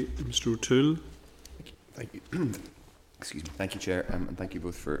 Thank you. Mr. O'Toole. Thank you. Excuse me. Thank you, Chair, and thank you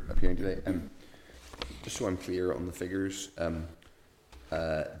both for appearing today. Just so I'm clear on the figures,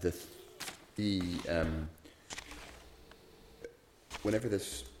 whenever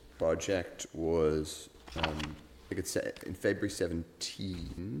this project was, I think it's in February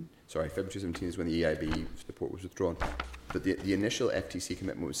 17. Sorry, February 17 is when the EIB support was withdrawn. But the initial FTC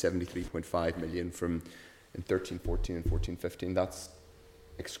commitment was 73.5 million from in 13-14 and 14-15. That's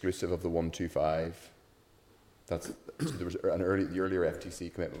exclusive of the 125. That's so there was the earlier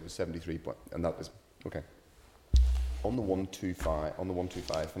FTC commitment was 73, and that was okay. On the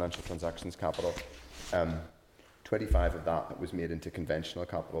 125 financial transactions capital, 25 of that was made into conventional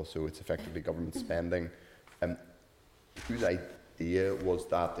capital, so it's effectively government spending. Whose idea was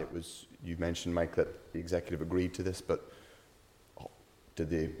that? It was, you mentioned, Mike, that the executive agreed to this, but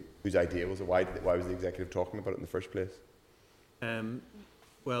whose idea was it? Why was the executive talking about it in the first place?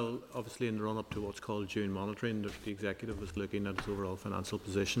 Well, obviously in the run-up to what's called June monitoring, the executive was looking at its overall financial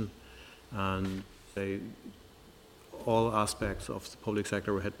position, and all aspects of the public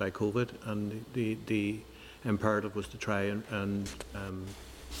sector were hit by COVID, and the imperative was to try and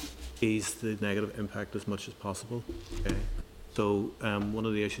ease the negative impact as much as possible. Okay. So one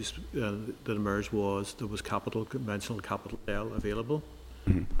of the issues that emerged was there was conventional capital available,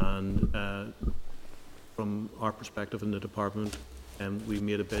 and from our perspective in the department, we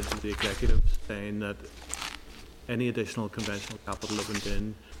made a bid to the executive saying that any additional conventional capital that went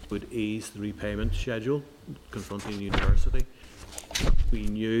in would ease the repayment schedule confronting the university. We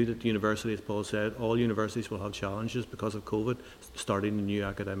knew that the university, as Paul said, all universities will have challenges because of COVID starting the new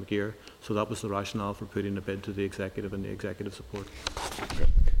academic year. So that was the rationale for putting a bid to the executive and the executive support. Okay.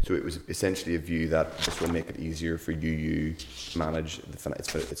 So it was essentially a view that this will make it easier for UU to manage the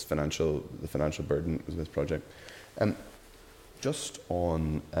financial burden of this project. Just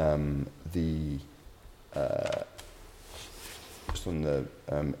on the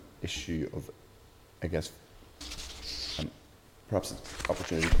issue of, I guess, perhaps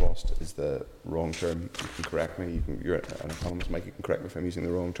opportunity cost is the wrong term. You can correct me. You're an economist, Mike. You can correct me if I'm using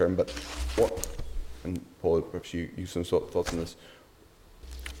the wrong term. But what, and Paul, perhaps you some thoughts on this.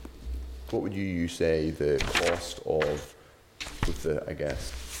 What would you say the cost of, with the, I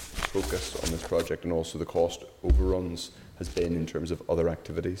guess, focus on this project and also the cost overruns has been in terms of other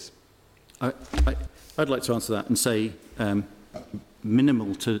activities? I'd like to answer that and say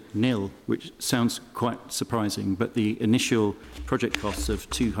minimal to nil, which sounds quite surprising, but the initial project costs of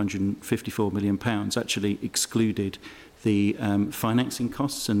 £254 million actually excluded the financing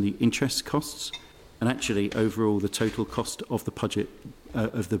costs and the interest costs, and actually overall the total cost of the budget,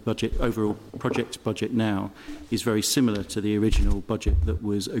 overall project budget now is very similar to the original budget that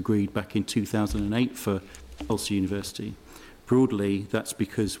was agreed back in 2008 for Ulster University. Broadly, that's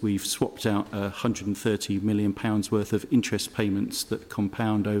because we've swapped out £130 million worth of interest payments that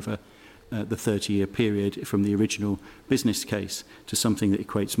compound over the 30-year period from the original business case to something that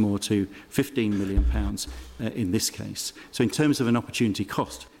equates more to £15 million in this case. So in terms of an opportunity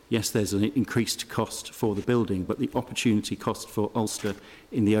cost, yes, there's an increased cost for the building, but the opportunity cost for Ulster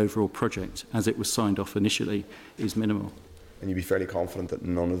in the overall project, as it was signed off initially, is minimal. And you'd be fairly confident that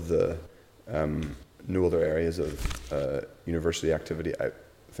none of the no other areas of university activity,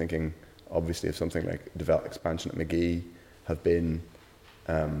 thinking obviously of something like expansion at McGee, have been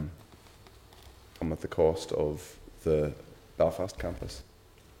come at the cost of the Belfast campus?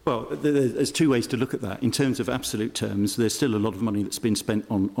 Well, there's two ways to look at that. In terms of absolute terms, there's still a lot of money that's been spent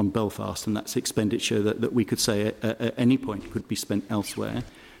on Belfast, and that's expenditure that we could say at any point could be spent elsewhere.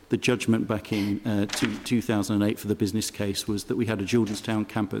 the judgment back in 2008 for the business case was that we had a Jordanstown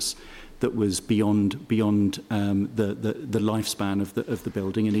campus that was beyond the lifespan of the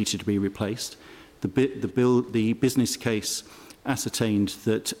building and needed to be replaced. The business case ascertained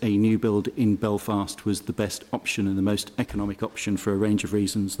that a new build in Belfast was the best option and the most economic option for a range of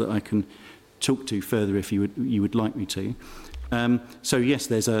reasons that I can talk to further if you would like me to. So yes,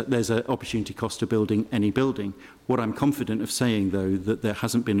 there's an opportunity cost to building any building. What I'm confident of saying, though, that there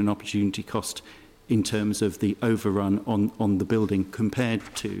hasn't been an opportunity cost in terms of the overrun on the building compared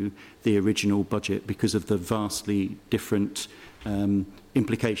to the original budget because of the vastly different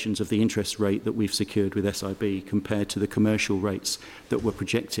implications of the interest rate that we've secured with SIB compared to the commercial rates that were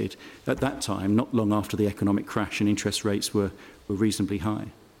projected at that time, not long after the economic crash, and interest rates were reasonably high.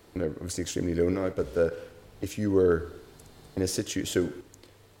 They're obviously extremely low now, but if you were in a situation, so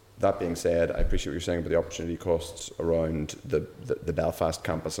that being said, I appreciate what you're saying about the opportunity costs around the Belfast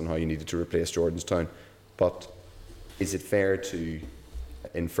campus and how you needed to replace Jordanstown, but is it fair to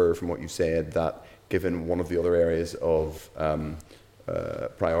infer from what you said that given one of the other areas of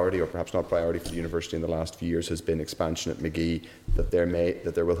priority, or perhaps not priority for the university in the last few years, has been expansion at Magee, that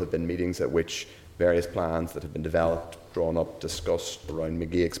there will have been meetings at which various plans that have been developed, drawn up, discussed around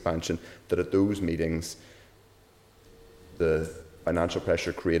Magee expansion, that at those meetings the financial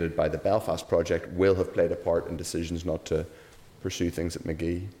pressure created by the Belfast project will have played a part in decisions not to pursue things at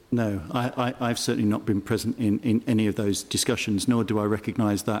Magee? No, I've certainly not been present in any of those discussions, nor do I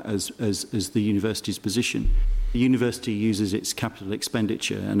recognise that as the university's position. The university uses its capital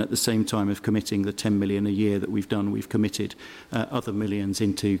expenditure, and at the same time of committing the 10 million a year that we've done, we've committed other millions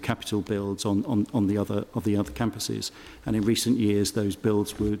into capital builds on the other campuses. And in recent years, those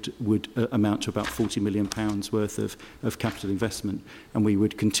builds would amount to about £40 million worth of capital investment, and we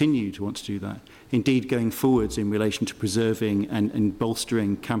would continue to want to do that. Indeed, going forwards in relation to preserving and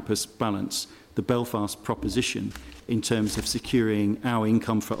bolstering campus balance, the Belfast proposition in terms of securing our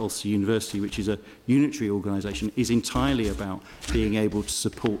income for Ulster University, which is a unitary organisation, is entirely about being able to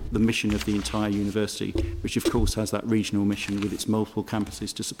support the mission of the entire university, which of course has that regional mission with its multiple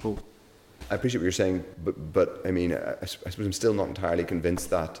campuses to support. I appreciate what you're saying, but I mean, I suppose I'm still not entirely convinced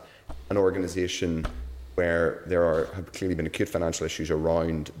that an organisation where there have clearly been acute financial issues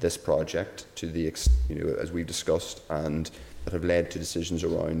around this project, to the as we've discussed, and that have led to decisions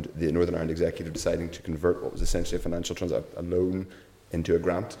around the Northern Ireland Executive deciding to convert what was essentially a financial a loan into a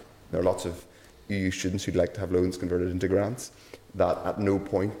grant. There are lots of UU students who'd like to have loans converted into grants. That at no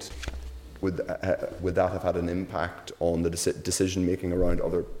point would that have had an impact on the decision making around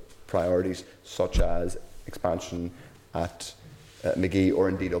other priorities, such as expansion at Magee, or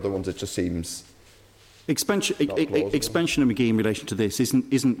indeed other ones. It just seems expansion of Magee in relation to this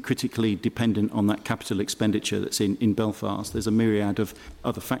isn't critically dependent on that capital expenditure that's in Belfast. There's a myriad of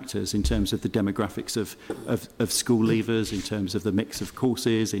other factors in terms of the demographics of school leavers, in terms of the mix of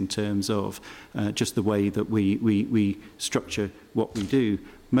courses, in terms of just the way that we structure what we do.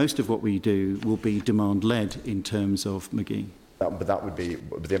 Most of what we do will be demand-led in terms of Magee. But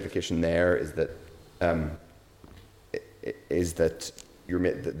the implication there is that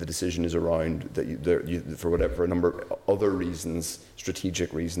the decision is around that for a number of other reasons,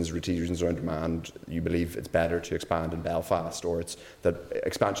 strategic reasons around demand, you believe it's better to expand in Belfast, or it's that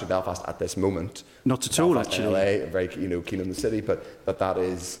expansion in Belfast at this moment. Not at all, actually. LA, very keen on the city, but that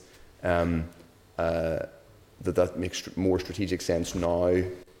is that makes more strategic sense now.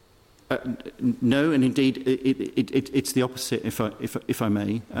 No, and indeed it's the opposite. If I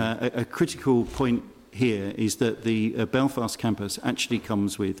may, a critical point here is that the Belfast campus actually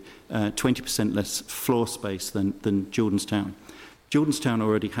comes with 20% less floor space than Jordanstown. Jordanstown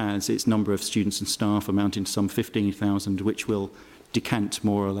already has its number of students and staff amounting to some 15,000, which will decant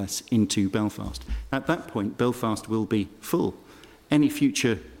more or less into Belfast. At that point, Belfast will be full. Any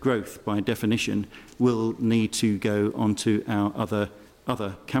future growth, by definition, will need to go onto our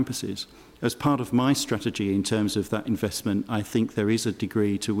other campuses. As part of my strategy in terms of that investment, I think there is a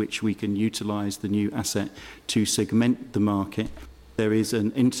degree to which we can utilise the new asset to segment the market. There is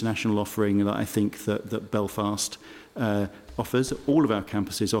an international offering that I think that Belfast offers. All of our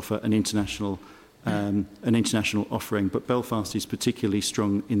campuses offer an international offering, but Belfast is particularly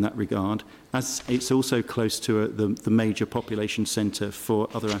strong in that regard, as it's also close to the major population centre for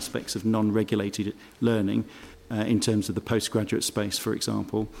other aspects of non-regulated learning. In terms of the postgraduate space, for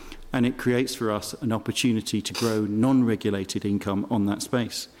example, and it creates for us an opportunity to grow non-regulated income on that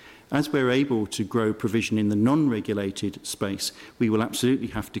space. As we're able to grow provision in the non-regulated space, we will absolutely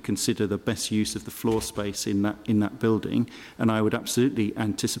have to consider the best use of the floor space in that building, and I would absolutely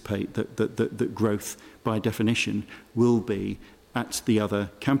anticipate that growth, by definition, will be at the other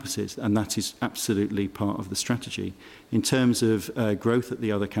campuses, and that is absolutely part of the strategy. In terms of growth at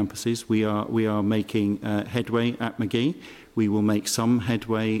the other campuses, we are making headway at Magee. We will make some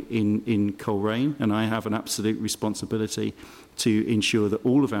headway in Coleraine, and I have an absolute responsibility to ensure that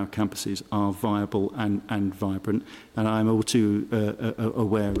all of our campuses are viable and vibrant, and I'm all too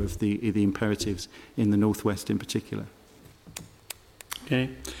aware of the imperatives in the Northwest in particular. Okay.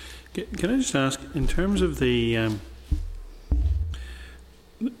 Can I just ask, in terms of the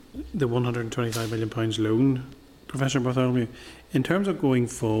 £125 million loan, Professor Bartholomew, in terms of going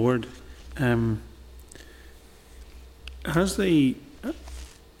forward, will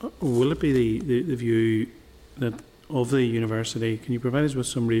it be the view that of the university, can you provide us with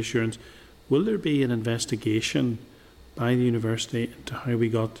some reassurance, will there be an investigation by the university into how we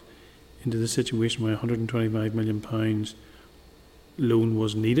got into the situation where £125 million loan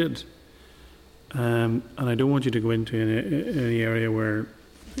was needed? And I don't want you to go into any area where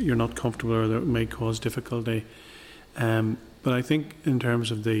you're not comfortable or that may cause difficulty. But I think in terms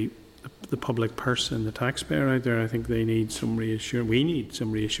of the public purse and the taxpayer out there, I think they need some reassurance. We need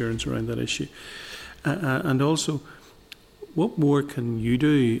some reassurance around that issue. And also, what more can you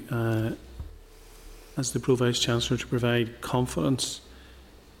do as the Pro-Vice-Chancellor to provide confidence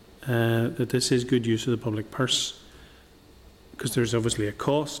that this is good use of the public purse? Because there's obviously a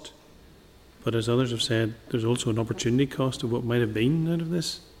cost, but as others have said, there's also an opportunity cost of what might have been out of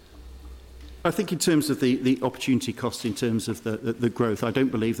this. I think in terms of the opportunity cost, in terms of the growth, I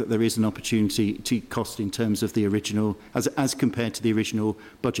don't believe that there is an opportunity to cost in terms of the original, as compared to the original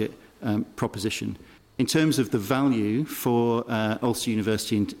budget proposition. In terms of the value for Ulster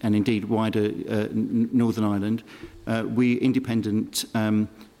University and indeed wider Northern Ireland, independent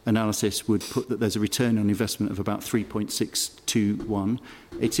analysis would put that there's a return on investment of about 3.621.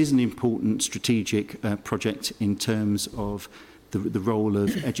 It is an important strategic project in terms of the role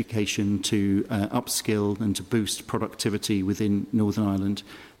of education to upskill and to boost productivity within Northern Ireland,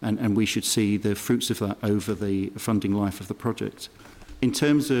 and we should see the fruits of that over the funding life of the project. In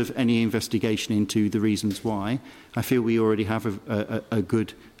terms of any investigation into the reasons why, I feel we already have a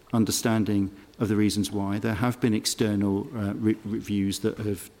good understanding of the reasons why. There have been external reviews that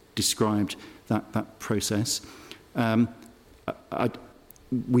have described that process.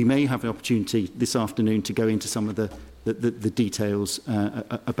 We may have an opportunity this afternoon to go into some of the details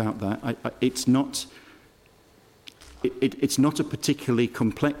about that. It's not a particularly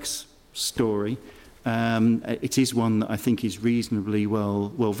complex story. It is one that I think is reasonably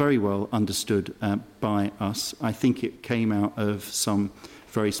very well understood by us. I think it came out of some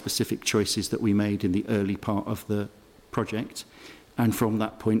very specific choices that we made in the early part of the project, and from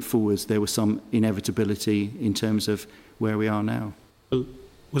that point forwards there was some inevitability in terms of where we are now. Well,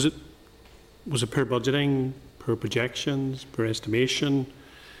 was it per budgeting, per projections, per estimation?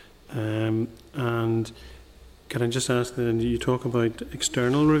 And can I just ask then, you talk about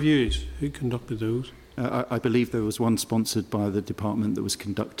external reviews. Who conducted those? I believe there was one sponsored by the department that was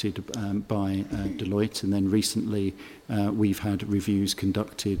conducted by Deloitte, and then recently we've had reviews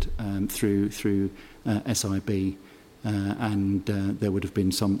conducted through SIB, and there would have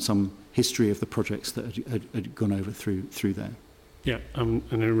been some history of the projects that had gone over through there. Yeah, and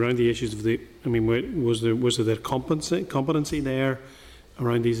around the issues of was there that competency there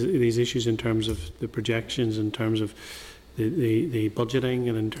around these issues in terms of the projections, in terms of the budgeting,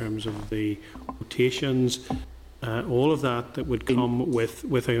 and in terms of the rotations, all of that would come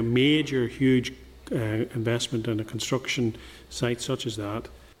with a major, huge investment in a construction site such as that.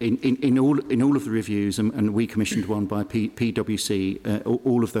 In all of the reviews, and we commissioned one by PwC,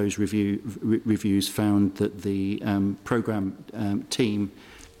 all of those reviews found that the programme team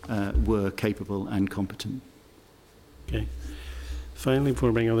were capable and competent. Okay. Finally, before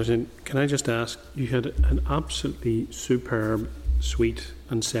I bring others in, can I just ask, you had an absolutely superb suite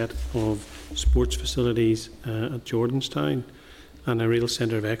and set of sports facilities at Jordanstown, and a real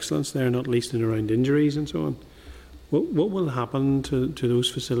centre of excellence there, not least in around injuries and so on. What will happen to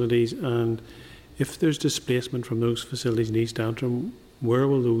those facilities, and if there's displacement from those facilities in East Antrim, where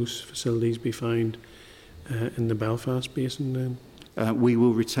will those facilities be found in the Belfast basin then? We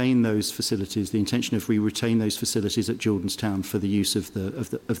will retain those facilities. The intention is we retain those facilities at Jordanstown for the use of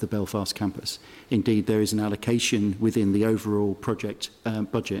the Belfast campus. Indeed, there is an allocation within the overall project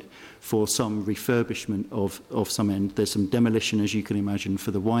budget for some refurbishment of some end. There's some demolition, as you can imagine,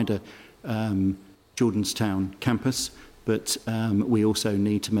 for the wider Jordanstown campus, but we also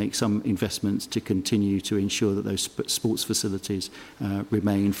need to make some investments to continue to ensure that those sports facilities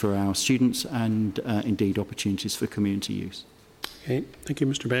remain for our students and indeed opportunities for community use. Okay, thank you,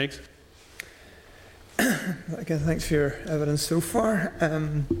 Mr. Beggs. Again, thanks for your evidence so far.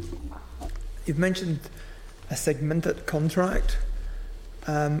 You've mentioned a segmented contract.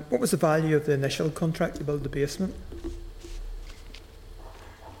 What was the value of the initial contract to build the basement?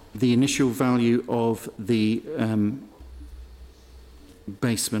 The initial value of the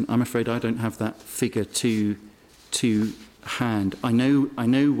basement, I'm afraid I don't have that figure to hand. I know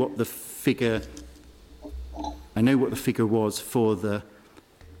what the figure was for the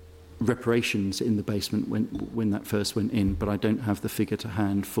reparations in the basement when that first went in, but I don't have the figure to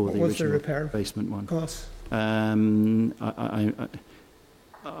hand for What the was original the repair basement one. cost?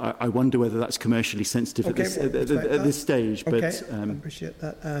 I wonder whether that's commercially sensitive Okay, at this stage. But Okay, I appreciate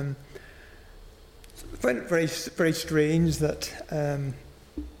that. I find it very, very strange that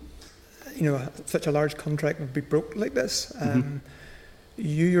such a large contract would be broke like this.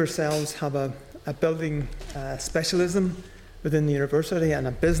 You yourselves have a building specialism within the university and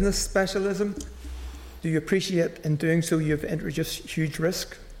a business specialism. Do you appreciate in doing so you've introduced huge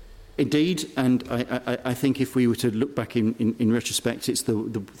risk? Indeed, and I think if we were to look back in retrospect, it's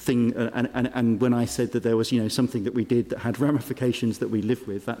the thing, and when I said that there was something that we did that had ramifications that we live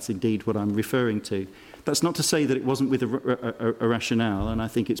with, that's indeed what I'm referring to. That's not to say that it wasn't with a rationale, and I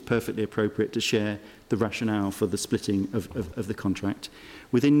think it's perfectly appropriate to share the rationale for the splitting of the contract.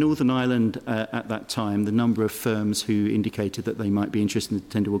 Within Northern Ireland at that time, the number of firms who indicated that they might be interested in the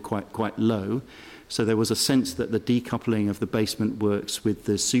tender were quite low. So there was a sense that the decoupling of the basement works with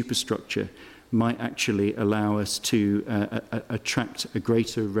the superstructure might actually allow us to attract a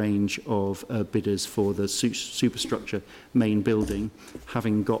greater range of bidders for the superstructure main building,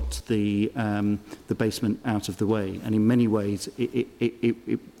 having got the basement out of the way. And in many ways,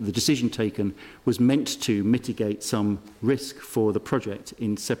 the decision taken was meant to mitigate some risk for the project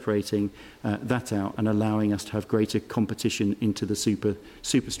in separating that out and allowing us to have greater competition into the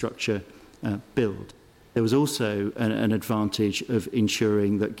superstructure build. There was also an advantage of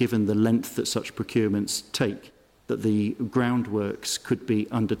ensuring that, given the length that such procurements take, that the groundworks could be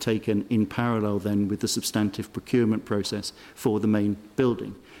undertaken in parallel then with the substantive procurement process for the main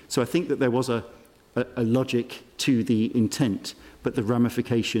building. So I think that there was a logic to the intent, but the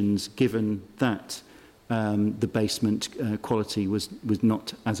ramifications, given that the basement quality was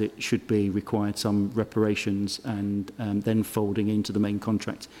not as it should be, required some reparations, and then folding into the main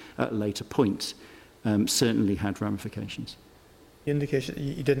contract at a later point certainly had ramifications. You indicated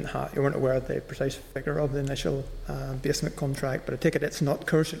you weren't aware of the precise figure of the initial basement contract, but I take it it's not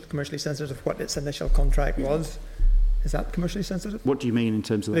commercially sensitive what its initial contract was. Is that commercially sensitive? What do you mean in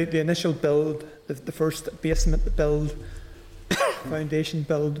terms of the initial build, the first basement build, foundation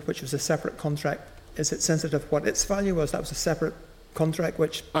build, which was a separate contract? Is it sensitive what its value was? That was a separate contract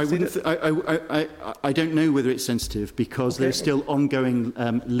which... I don't know whether it's sensitive, because there's still ongoing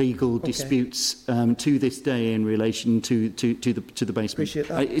legal disputes to this day in relation to the basement. Appreciate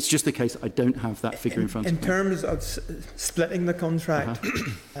that. It's just the case I don't have that figure in front of me. In terms of splitting the contract,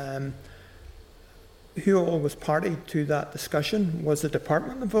 who all was party to that discussion? Was the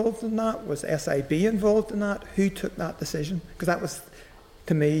department involved in that? Was SIB involved in that? Who took that decision? Because that was,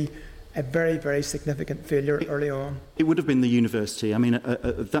 to me, a very, very significant failure early on. It would have been the university. I mean,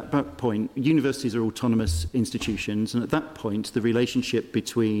 at that point, universities are autonomous institutions, and at that point, the relationship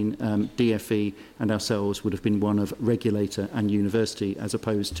between DFE and ourselves would have been one of regulator and university, as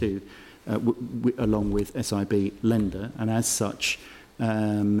opposed to, along with SIB, lender. And as such,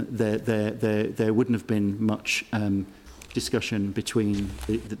 there wouldn't have been much discussion between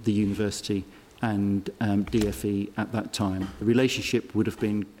the university and DFE at that time. The relationship would have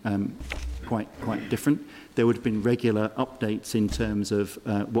been quite different. There would have been regular updates in terms of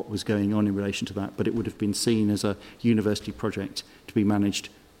what was going on in relation to that, but it would have been seen as a university project to be managed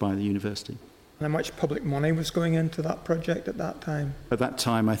by the university. And how much public money was going into that project at that time? At that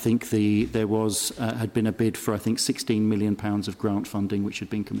time, I think there had been a bid for, I think, £16 million of grant funding, which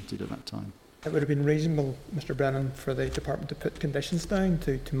had been committed at that time. It would have been reasonable, Mr Brennan, for the department to put conditions down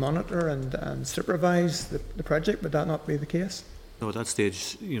to monitor and supervise the project. Would that not be the case? No, at that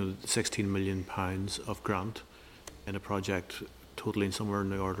stage, £16 million of grant in a project totaling somewhere in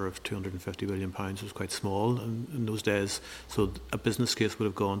the order of £250 million was quite small in those days. So a business case would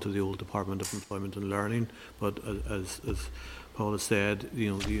have gone to the old Department of Employment and Learning, but as Paul has said, the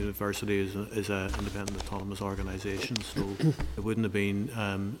university is an independent autonomous organisation, so it wouldn't have been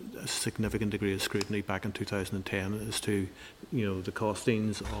a significant degree of scrutiny back in 2010 as to the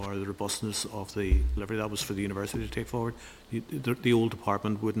costings or the robustness of the delivery. That was for the university to take forward. The old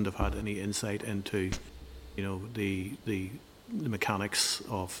department wouldn't have had any insight into the mechanics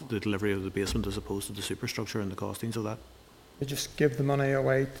of the delivery of the basement as opposed to the superstructure and the costings of that. They just give the money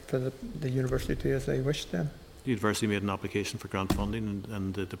away for the university to do as they wish then? The university made an application for grant funding,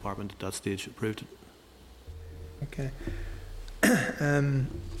 and the department at that stage approved it. Okay.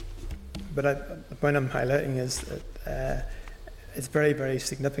 But the point I'm highlighting is that it's very, very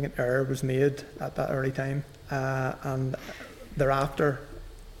significant error was made at that early time, and thereafter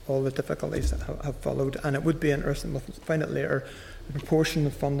all the difficulties that have followed. And it would be interesting, we'll find it later, the proportion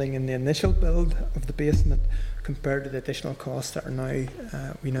of funding in the initial build of the basement compared to the additional costs that are now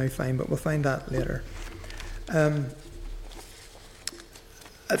we now find, but we'll find that later.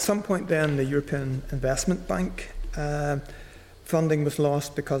 At some point then, the European Investment Bank funding was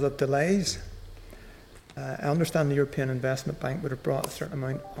lost because of delays. I understand the European Investment Bank would have brought a certain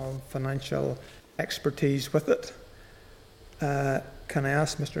amount of financial expertise with it. Can I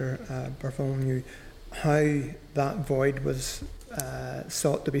ask Mr. Bartholomew how that void was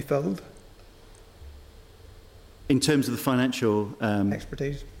sought to be filled? In terms of the financial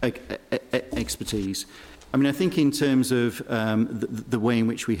expertise? Expertise. I mean, I think in terms of the way in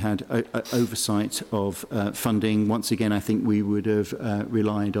which we had oversight of funding, once again, I think we would have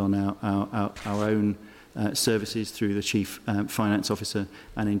relied on our own services through the Chief Finance Officer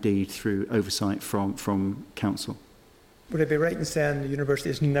and indeed through oversight from Council. Would it be right in saying the university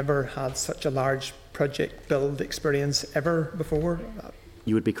has never had such a large project build experience ever before?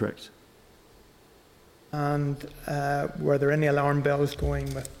 You would be correct. And were there any alarm bells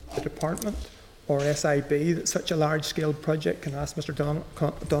going with the department or SIB that such a large-scale project? Can I ask Mr.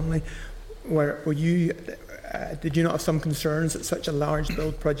 Donnelly, did you not have some concerns that such a large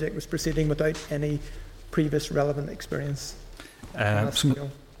build project was proceeding without any previous relevant experience?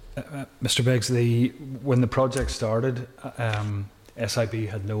 Mr. Biggs, when the project started, SIB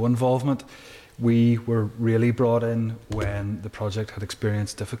had no involvement. We were really brought in when the project had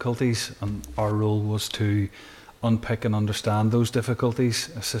experienced difficulties, and our role was to unpick and understand those difficulties,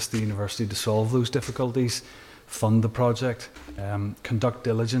 assist the university to solve those difficulties, fund the project, conduct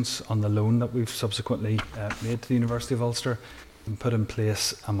diligence on the loan that we've subsequently made to the University of Ulster, and put in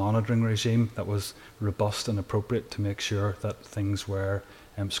place a monitoring regime that was robust and appropriate to make sure that things were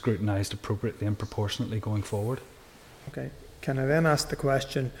scrutinised appropriately and proportionately going forward. Okay. Can I then ask the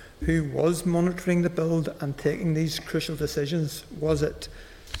question, who was monitoring the build and taking these crucial decisions? Was it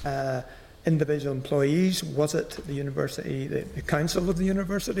individual employees? Was it the university, the council of the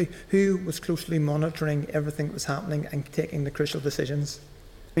university? Who was closely monitoring everything that was happening and taking the crucial decisions?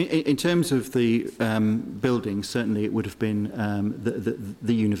 In terms of the building, certainly it would have been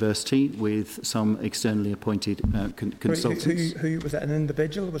the university with some externally appointed consultants. Who was it? An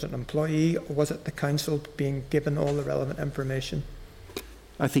individual? Was it an employee? Or was it the council being given all the relevant information?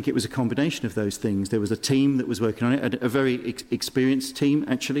 I think it was a combination of those things. There was a team that was working on it, a very experienced team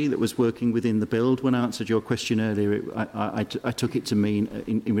actually that was working within the build. When I answered your question earlier, I took it to mean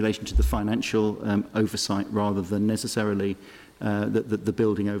in relation to the financial oversight rather than necessarily the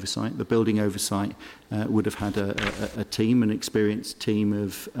building oversight. The building oversight would have had a team, an experienced team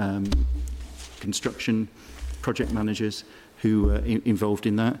of construction project managers who were involved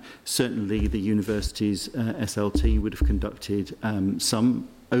in that. Certainly the university's SLT would have conducted some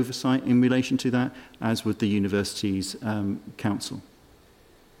oversight in relation to that, as would the university's council.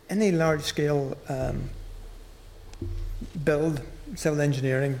 Any large-scale build, civil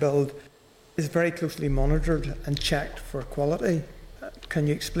engineering build, is very closely monitored and checked for quality. Can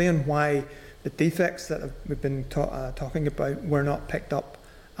you explain why the defects that we've been talking about were not picked up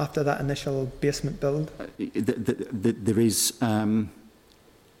after that initial basement build? There is...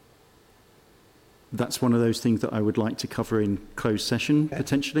 that's one of those things that I would like to cover in closed session,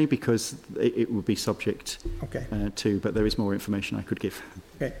 potentially, because it would be subject to, but there is more information I could give.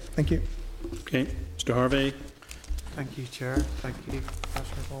 Okay, thank you. Okay, Mr. Harvey. Thank you, Chair. Thank you,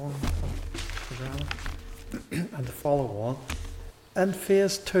 Professor Bowen. And to follow on, in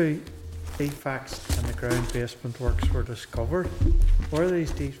Phase 2, defects in the ground basement works were discovered. Were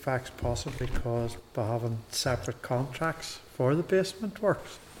these defects possibly caused by having separate contracts for the basement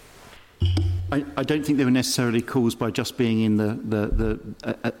works? I don't think they were necessarily caused by just being in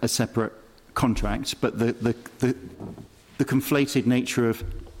a separate contract, but the conflated nature of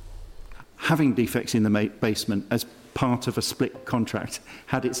having defects in the basement as part of a split contract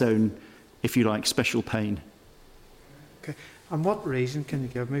had its own, if you like, special pain. Okay. And what reason can you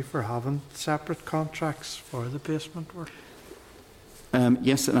give me for having separate contracts for the basement work?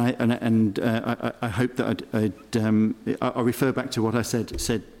 Yes, and I hope that I'll refer back to what I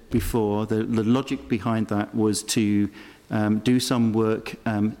said before. The logic behind that was to do some work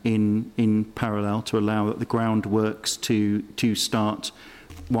in parallel to allow the groundworks to start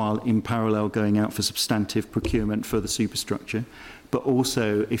while in parallel going out for substantive procurement for the superstructure, but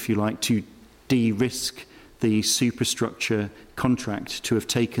also, if you like, to de-risk the superstructure contract, to have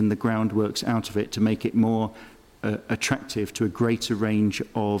taken the groundworks out of it, to make it more attractive to a greater range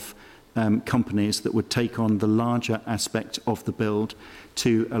of companies that would take on the larger aspect of the build,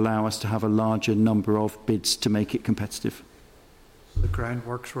 to allow us to have a larger number of bids to make it competitive. The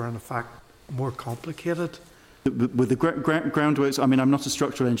groundworks were in fact more complicated. With the groundworks, I mean, I'm not a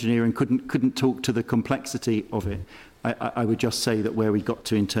structural engineer and couldn't talk to the complexity of it. I would just say that where we got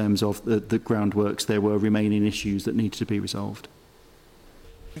to in terms of the groundworks, there were remaining issues that needed to be resolved.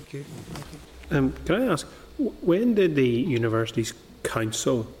 Thank you. Can I ask, when did the University's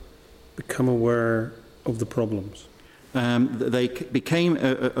Council become aware of the problems? They became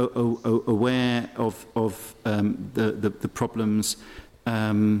aware of the problems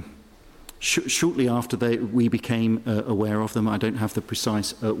shortly after we became aware of them. I don't have the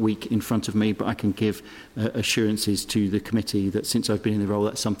precise week in front of me, but I can give assurances to the committee that since I've been in the role,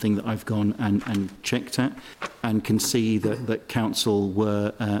 that's something that I've gone and checked at, and can see that council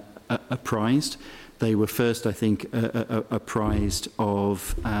were apprised. They were first, I think, apprised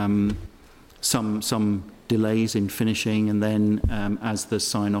of some delays in finishing, and then as the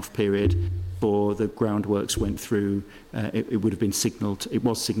sign-off period for the groundworks went through, it would have been signalled. It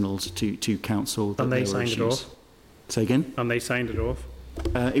was signalled to council. That and they there were signed it issues. off. Say again. And they signed it off.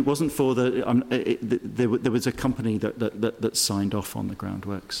 It wasn't for the. There was a company that signed off on the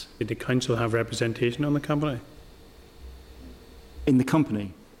groundworks. Did the council have representation on the company? In the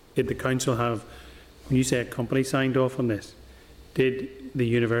company. Did the council have? When you say a company signed off on this, did the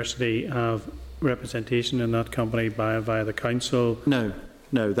university have representation in that company via the council?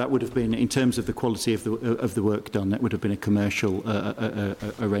 No, that would have been, in terms of the quality of the work done, that would have been a commercial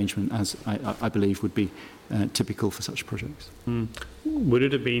arrangement, as I believe would be typical for such projects. Would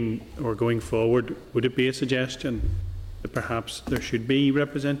it have been, or going forward, would it be a suggestion that perhaps there should be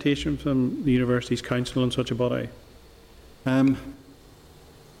representation from the university's council in such a body?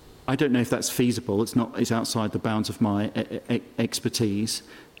 I don't know if that's feasible. It's outside the bounds of my expertise.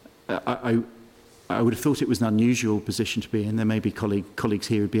 I would have thought it was an unusual position to be in. There may be colleagues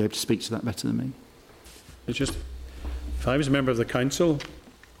here who'd be able to speak to that better than me. It's just, if I was a member of the council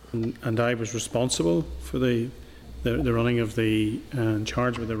and I was responsible for the running of in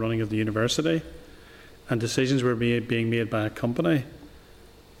charge of the running of the university, and decisions were being made by a company,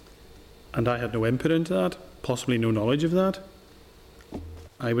 and I had no input into that, possibly no knowledge of that,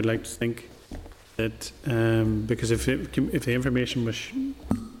 I would like to think that because if the information was,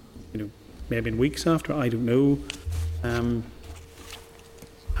 maybe in weeks after, I don't know,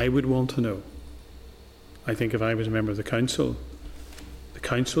 I would want to know. I think if I was a member of the council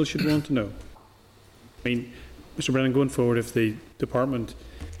should want to know. I mean, Mr. Brennan, going forward, if the department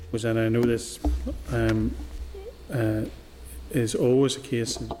was, and I know this is always a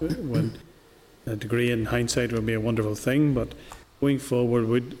case when a degree in hindsight would be a wonderful thing, but going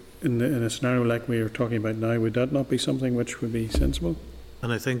forward, in a scenario like we are talking about now, would that not be something which would be sensible?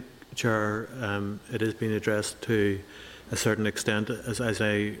 And I think, Chair, it is being addressed to a certain extent. As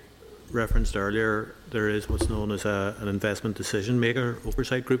I referenced earlier, there is what's known as an investment decision maker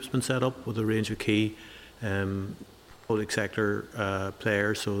oversight group's been set up with a range of key public sector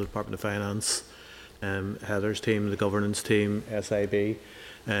players, so the Department of Finance, Heather's team, the governance team, SIB.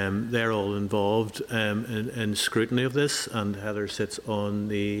 They're all involved in scrutiny of this, and Heather sits on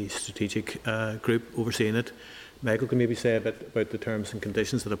the strategic group overseeing it. Michael can maybe say a bit about the terms and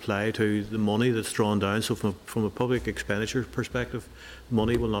conditions that apply to the money that's drawn down. So from a public expenditure perspective,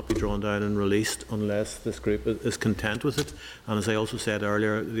 money will not be drawn down and released unless this group is content with it. And as I also said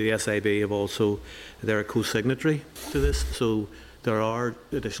earlier, the SIB they're a co-signatory to this. So there are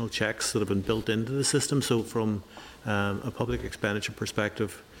additional checks that have been built into the system. So from a public expenditure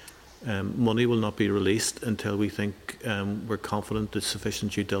perspective, money will not be released until we think we're confident that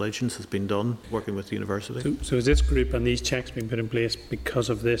sufficient due diligence has been done working with the university. So is this group and these checks being put in place because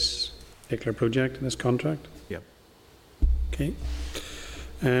of this particular project and this contract? Yep. Okay.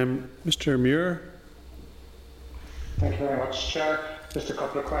 Mr. Muir. Thank you very much, Chair. Just a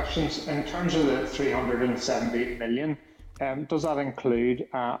couple of questions. In terms of the 370 million, does that include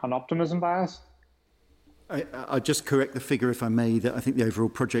an optimism bias? I'll just correct the figure, if I may, that I think the overall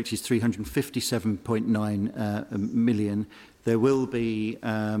project is 357.9 million. There will be,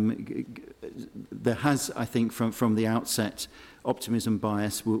 there has, I think, from the outset, optimism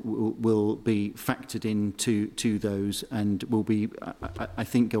bias will be factored into those, and will be, I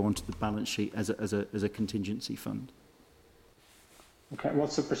think, go onto the balance sheet as a contingency fund. Okay,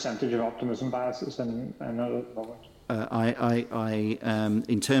 what's the percentage of optimism biases in at the moment?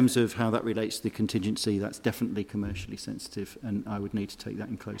 In terms of how that relates to the contingency, that's definitely commercially sensitive, and I would need to take that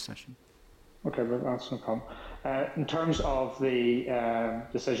in closed session. Okay, but that's no problem. In terms of the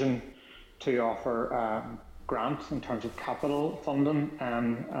decision to offer grant in terms of capital funding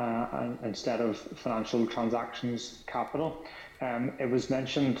instead of financial transactions capital, it was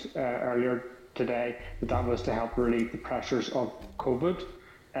mentioned earlier today that that was to help relieve the pressures of COVID.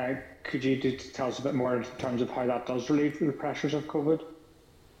 Could you tell us a bit more in terms of how that does relieve the pressures of COVID?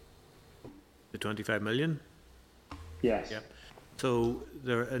 The 25 million? Yes. Yeah. So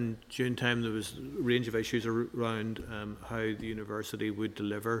there, in June time, there was a range of issues around how the university would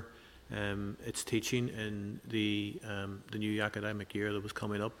deliver its teaching in the new academic year that was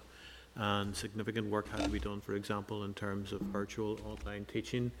coming up, and significant work had to be done, for example, in terms of virtual online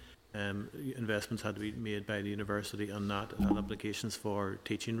teaching. Investments had to be made by the university on that, and applications for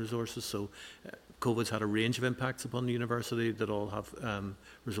teaching resources. So COVID's had a range of impacts upon the university that all have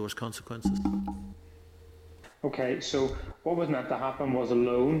resource consequences. Okay, so what was meant to happen was a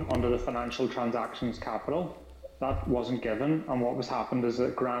loan under the financial transactions capital. That wasn't given, and what was happened is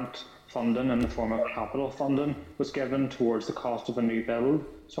that grant funding in the form of capital funding was given towards the cost of a new build.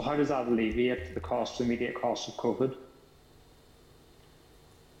 So how does that alleviate the immediate cost of COVID?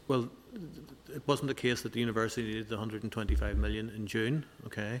 Well, it wasn't the case that the university needed the 125 million in June,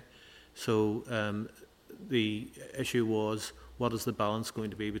 okay? So the issue was, what is the balance going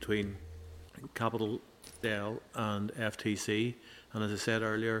to be between capital DEL and FTC? And as I said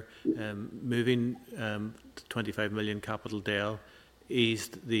earlier, moving 25 million capital DEL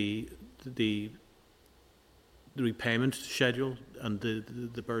eased the repayment schedule and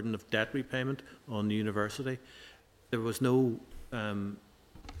the burden of debt repayment on the university. There was no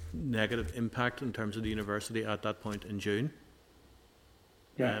negative impact in terms of the university at that point in June.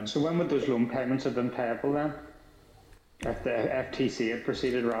 Yeah. So when would those loan payments have been payable then? If the FTC had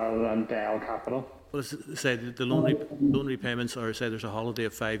proceeded rather than DEL Capital? Well, say the loan repayments, or say there's a holiday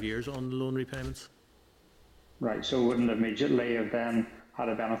of 5 years on the loan repayments. Right. So wouldn't immediately have then had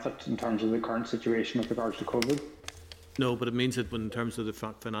a benefit in terms of the current situation with regards to COVID? No, but it means that in terms of the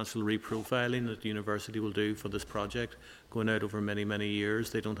financial reprofiling that the university will do for this project, going out over many, many years,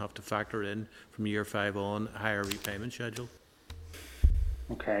 they don't have to factor in from year 5 on a higher repayment schedule.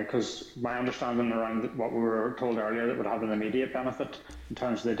 Okay, because my understanding around what we were told earlier that would have an immediate benefit in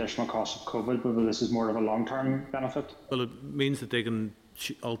terms of the additional cost of COVID, but this is more of a long-term benefit? Well, it means that they can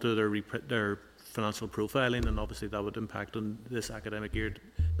alter their financial profiling, and obviously that would impact on this academic year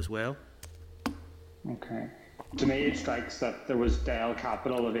as well. Okay. To me, it strikes that there was DEL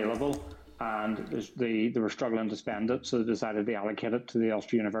capital available and they were struggling to spend it, so they decided to allocate it to the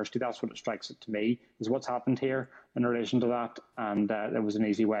Ulster University. That's what it strikes it to me, is what's happened here in relation to that. And there was an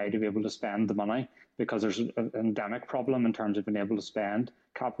easy way to be able to spend the money because there's an endemic problem in terms of being able to spend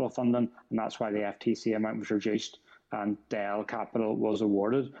capital funding, and that's why the FTC amount was reduced and DEL capital was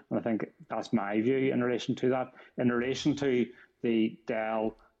awarded. And I think that's my view in relation to that. In relation to the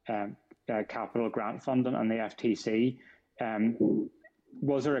DEL capital grant funding and the FTC,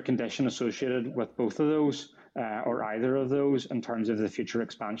 was there a condition associated with both of those or either of those in terms of the future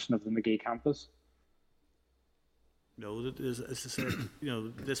expansion of the Magee campus? No, as I said,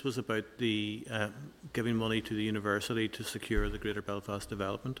 this was about the giving money to the university to secure the Greater Belfast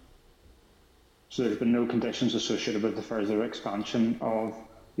development. So there's been no conditions associated with the further expansion of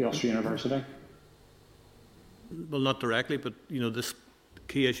the Ulster University? Well, not directly, but this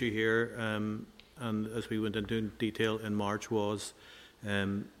key issue here, and as we went into detail in March, was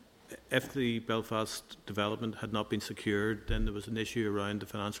if the Belfast development had not been secured, then there was an issue around the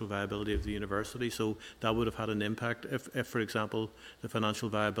financial viability of the university. So that would have had an impact. If, for example, the financial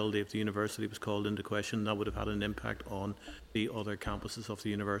viability of the university was called into question, that would have had an impact on the other campuses of the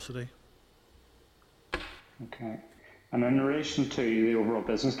university. Okay. And in relation to the overall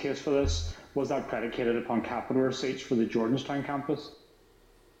business case for this, was that predicated upon capital receipts for the Jordanstown campus?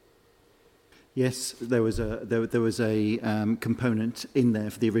 Yes, there was a component in there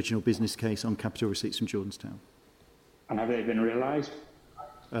for the original business case on capital receipts from Jordanstown. And have they been realised?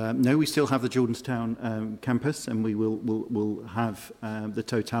 No, we still have the Jordanstown campus, and we will have the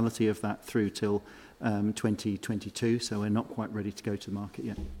totality of that through till 2022. So we're not quite ready to go to the market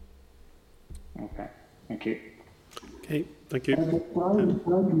yet. Okay, thank you. Okay, thank you. Can I commend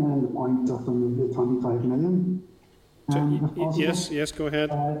the point just on the 25 million? Yes, go ahead.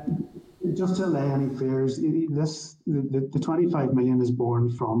 Just to allay any fears, the 25 million is born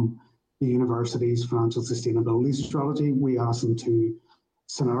from the university's financial sustainability strategy. We asked them to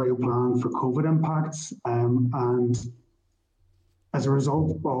scenario plan for COVID impacts, and as a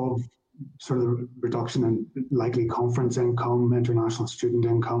result of sort of the reduction in likely conference income, international student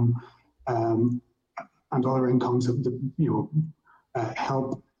income, and other incomes that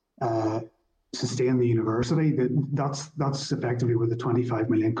help sustain the university. That's effectively where the 25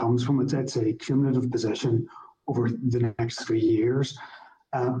 million comes from. It's a cumulative position over the next 3 years,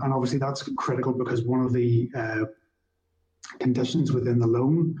 and obviously that's critical because one of the conditions within the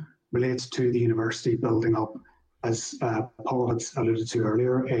loan relates to the university building up, as Paul had alluded to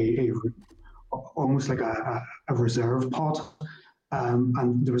earlier, almost like a reserve pot,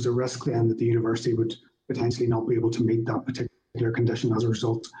 and there was a risk then that the university would potentially not be able to meet that particular condition as a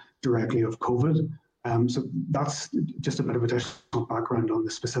result directly of COVID. So that's just a bit of additional background on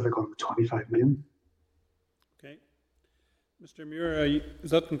the specific on the 25 million. Okay. Mr. Muir,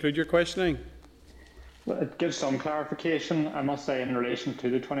 does that conclude your questioning? Well, it gives some clarification, I must say, in relation to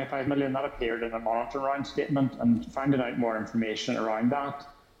the 25 million that appeared in a monitoring round statement, and finding out more information around that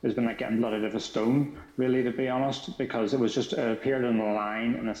has been like getting blood out of a stone, really, to be honest, because it appeared in a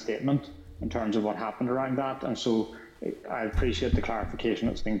line in a statement in terms of what happened around that, and so I appreciate the clarification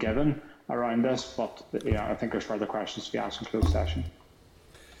that's been given around this, but I think there's further questions to be asked in closed session.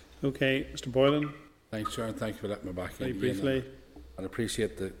 Okay, Mr. Boylan. Thanks, Chair, and thank you for letting me back Very in. briefly. I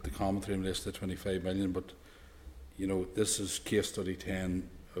appreciate the commentary in relation to the 25 million, but this is case study 10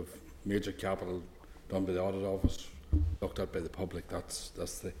 of major capital done by the audit office, looked at by the public. That's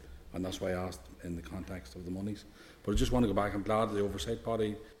why I asked in the context of the monies. But I just want to go back. I'm glad the oversight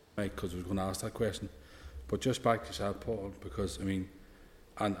body, Mike, because I was going to ask that question. But just back to yourself, Paul, because and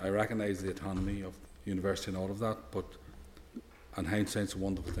I recognise the autonomy of the university and all of that, and hindsight's a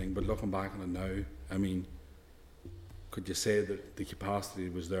wonderful thing. But looking back on it now, could you say that the capacity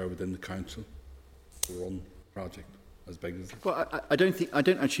was there within the council to run a project as big as this? Well, I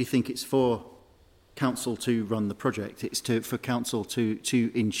don't actually think it's for council to run the project. It's for council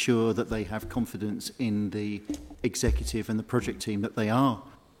to ensure that they have confidence in the executive and the project team that they are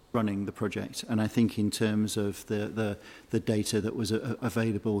running the project. And I think in terms of the data that was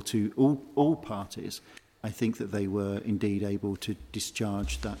available to all parties, I think that they were indeed able to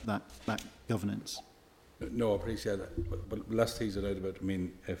discharge that governance. No, I appreciate that, but let's tease it out a bit.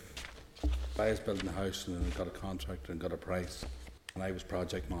 If I was building a house and I got a contractor and got a price, and I was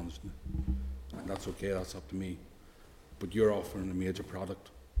project managing it, and that's okay, that's up to me. But you're offering a major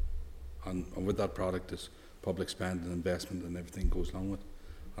product, and with that product is public spend and investment and everything goes along with it.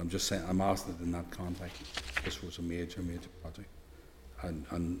 I'm just saying, I'm asking it in that context. This was a major project,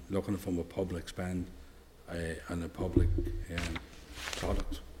 and looking from a public spend and a public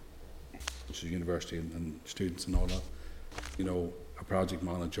product, which is university and students and all that. A project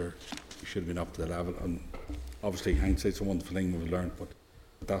manager, you should have been up to the level. And obviously, hindsight's a wonderful thing we've learned, but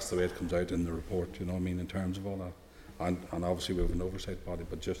that's the way it comes out in the report. In terms of all that. And obviously, we have an oversight body,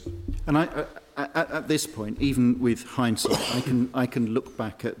 but just. And at this point, even with hindsight, I can look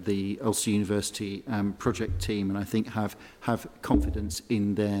back at the Ulster University project team, and I think have confidence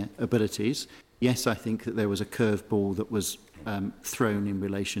in their abilities. Yes, I think that there was a curveball that was thrown in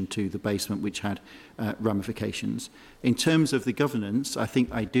relation to the basement, which had ramifications. In terms of the governance, I think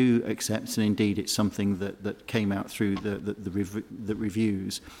I do accept, and indeed it's something that came out through the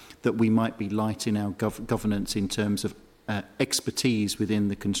reviews, that we might be light in our governance in terms of expertise within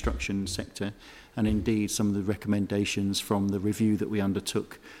the construction sector, and indeed some of the recommendations from the review that we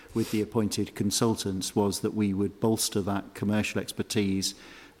undertook with the appointed consultants was that we would bolster that commercial expertise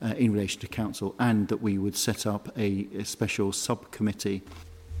in relation to council, and that we would set up a special subcommittee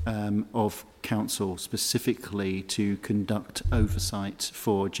of council specifically to conduct oversight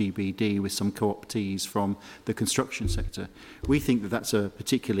for GBD with some co-optees from the construction sector. We think that that's a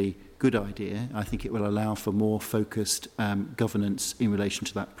particularly good idea. I think it will allow for more focused governance in relation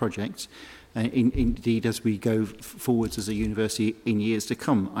to that project. Indeed, as we go forwards as a university in years to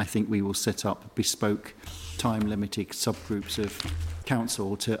come, I think we will set up bespoke, time-limited subgroups of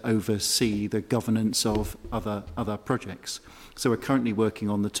council to oversee the governance of other projects. So we're currently working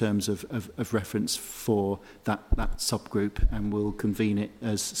on the terms of reference for that subgroup, and we'll convene it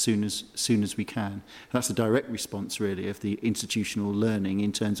as soon as we can. And that's a direct response, really, of the institutional learning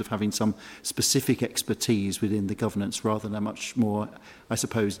in terms of having some specific expertise within the governance rather than a much more, I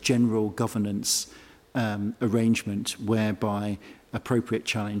suppose, general governance arrangement whereby appropriate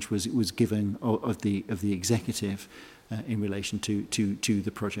challenge was given of the executive in relation to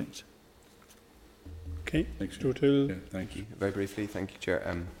the project. Okay, thanks, Mr. O'Toole. Yeah, thank you. Very briefly, thank you, Chair.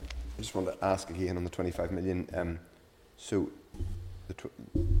 I just want to ask again on the 25 million. So the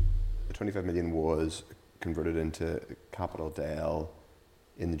 25 million was converted into capital DEL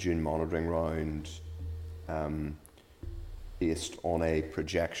in the June monitoring round. based on a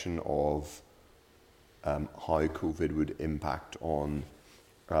projection of how COVID would impact on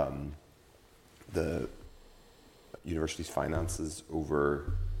the university's finances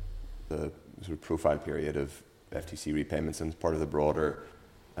over the sort of profile period of FTC repayments, and part of the broader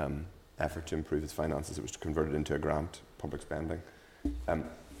effort to improve its finances, it was to convert it into a grant, public spending,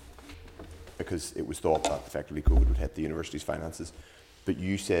 because it was thought that effectively COVID would hit the university's finances. But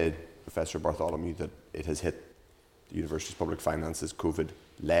you said, Professor Bartholomew, that it has hit the university's public finances, COVID,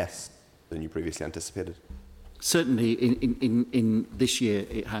 less than you previously anticipated. Certainly, in this year,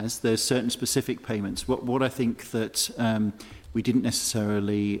 it has. There's certain specific payments. What I think that we didn't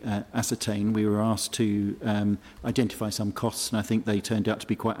necessarily ascertain, we were asked to identify some costs, and I think they turned out to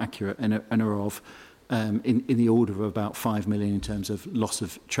be quite accurate and are of in the order of about 5 million in terms of loss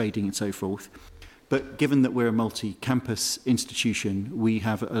of trading and so forth. But given that we're a multi-campus institution, we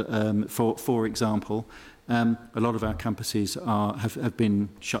have, for example, a lot of our campuses have been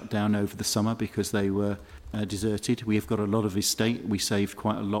shut down over the summer because they were deserted. We have got a lot of estate. We saved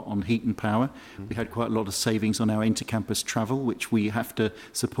quite a lot on heat and power. We had quite a lot of savings on our inter-campus travel, which we have to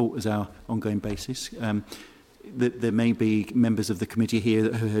support as our ongoing basis. There may be members of the committee here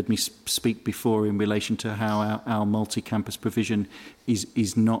that have heard me speak before in relation to how our multi-campus provision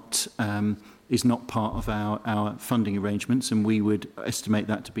is not part of our funding arrangements, and we would estimate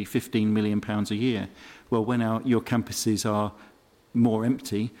that to be £15 million a year. Well, when your campuses are more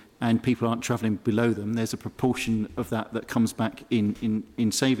empty and people aren't travelling below them, there's a proportion of that comes back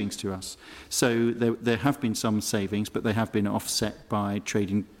in savings to us. So there have been some savings, but they have been offset by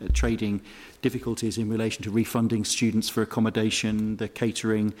trading difficulties in relation to refunding students for accommodation, the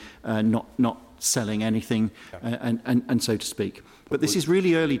catering, not selling anything, and so to speak. But this is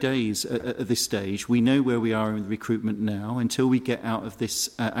really early days at this stage. We know where we are in recruitment now. Until we get out of this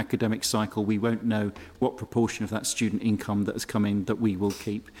academic cycle, we won't know what proportion of that student income that has come in that we will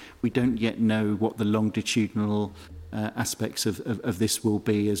keep. We don't yet know what the longitudinal aspects of this will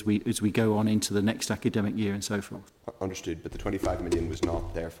be as we go on into the next academic year and so forth. Understood, but the 25 million was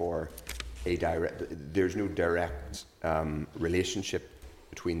not therefore there's no direct relationship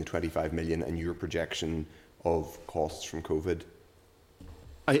between the 25 million and your projection of costs from COVID.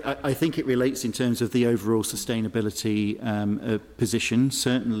 I think it relates in terms of the overall sustainability position.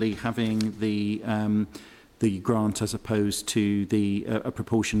 Certainly, having the grant as opposed to a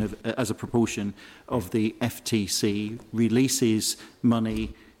proportion of the FTC releases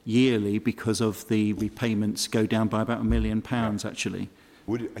money yearly because of the repayments go down by about £1 million actually.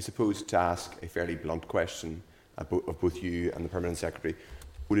 Would I suppose, to ask a fairly blunt question of both you and the Permanent Secretary,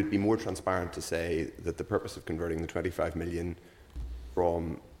 would it be more transparent to say that the purpose of converting the 25 million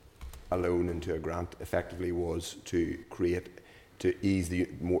from a loan into a grant effectively was to ease the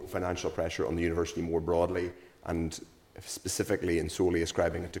more financial pressure on the university more broadly, and specifically and solely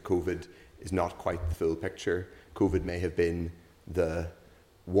ascribing it to COVID is not quite the full picture? COVID may have been the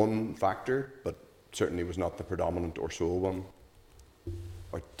one factor, but certainly was not the predominant or sole one.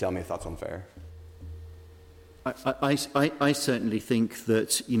 Or tell me if that's unfair. I certainly think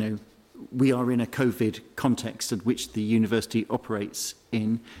that, we are in a COVID context in which the university operates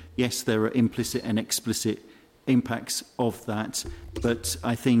in. Yes, there are implicit and explicit impacts of that, but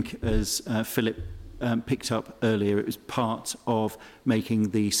I think, as Philip picked up earlier, it was part of making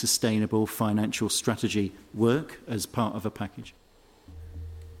the sustainable financial strategy work as part of a package.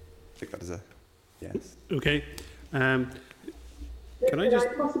 I think that is a yes. Okay. Can I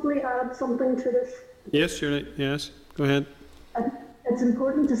possibly add something to this? Yes, surely. Yes, go ahead. It's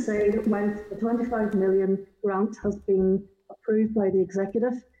important to say that when the 25 million grant has been approved by the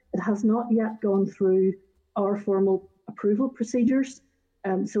executive, it has not yet gone through our formal approval procedures.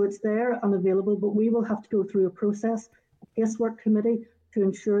 So it's there and available, but we will have to go through a process, a casework committee, to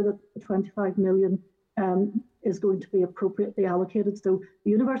ensure that the 25 million is going to be appropriately allocated. So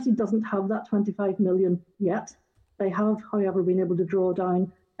the university doesn't have that 25 million yet. They have, however, been able to draw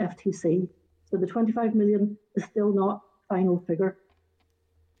down FTC. So the 25 million is still not final figure.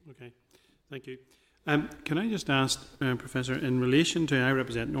 Okay, thank you. Can I just ask, Professor, in relation to, I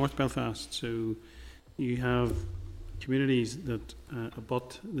represent North Belfast, so you have communities that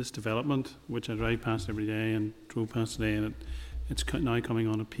abut this development, which I drive past every day and drove past today, and it's now coming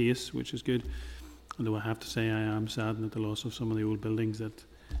on a pace, which is good. Although I have to say I am saddened at the loss of some of the old buildings that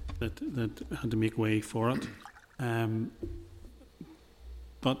had to make way for it.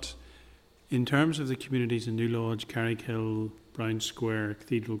 But in terms of the communities in New Lodge, Carrickhill, Brown Square,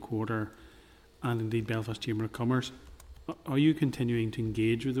 Cathedral Quarter, and indeed Belfast Chamber of Commerce, are you continuing to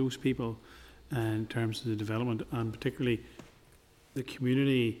engage with those people in terms of the development, and particularly the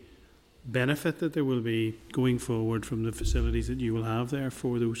community benefit that there will be going forward from the facilities that you will have there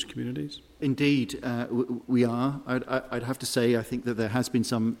for those communities? Indeed, we are. I'd have to say I think that there has been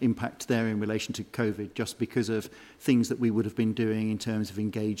some impact there in relation to COVID, just because of things that we would have been doing in terms of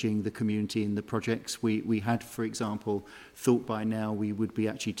engaging the community in the projects. We had, for example, thought by now we would be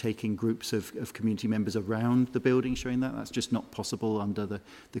actually taking groups of community members around the building showing that. That's just not possible under the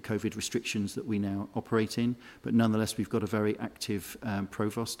COVID restrictions that we now operate in. But nonetheless, we've got a very active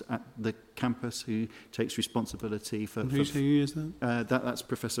provost at the campus who takes responsibility for... Who is that? That's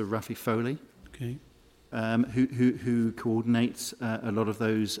Professor Rafi Foley. Okay. Who coordinates a lot of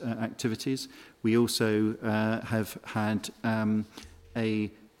those activities. We also have had a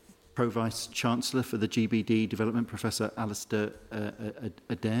Pro-Vice-Chancellor for the GBD development, Professor Alistair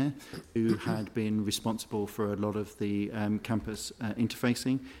Adair, who had been responsible for a lot of the campus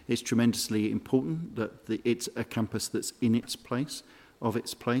interfacing. It's tremendously important that it's a campus that's in its place,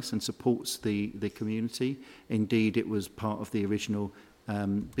 and supports the community. Indeed, it was part of the original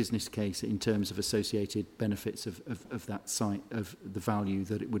business case in terms of associated benefits of that site, of the value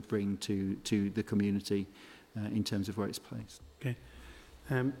that it would bring to the community in terms of where it's placed. Okay.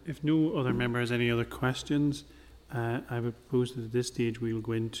 If no other member has any other questions, I would propose that at this stage we will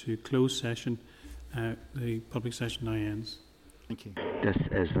go into closed session. The public session now ends. Thank you. This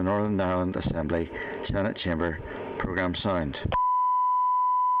is the Northern Ireland Assembly Senate Chamber Programme Sound.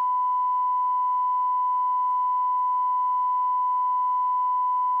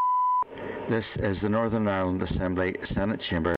 This is the Northern Ireland Assembly Senate Chamber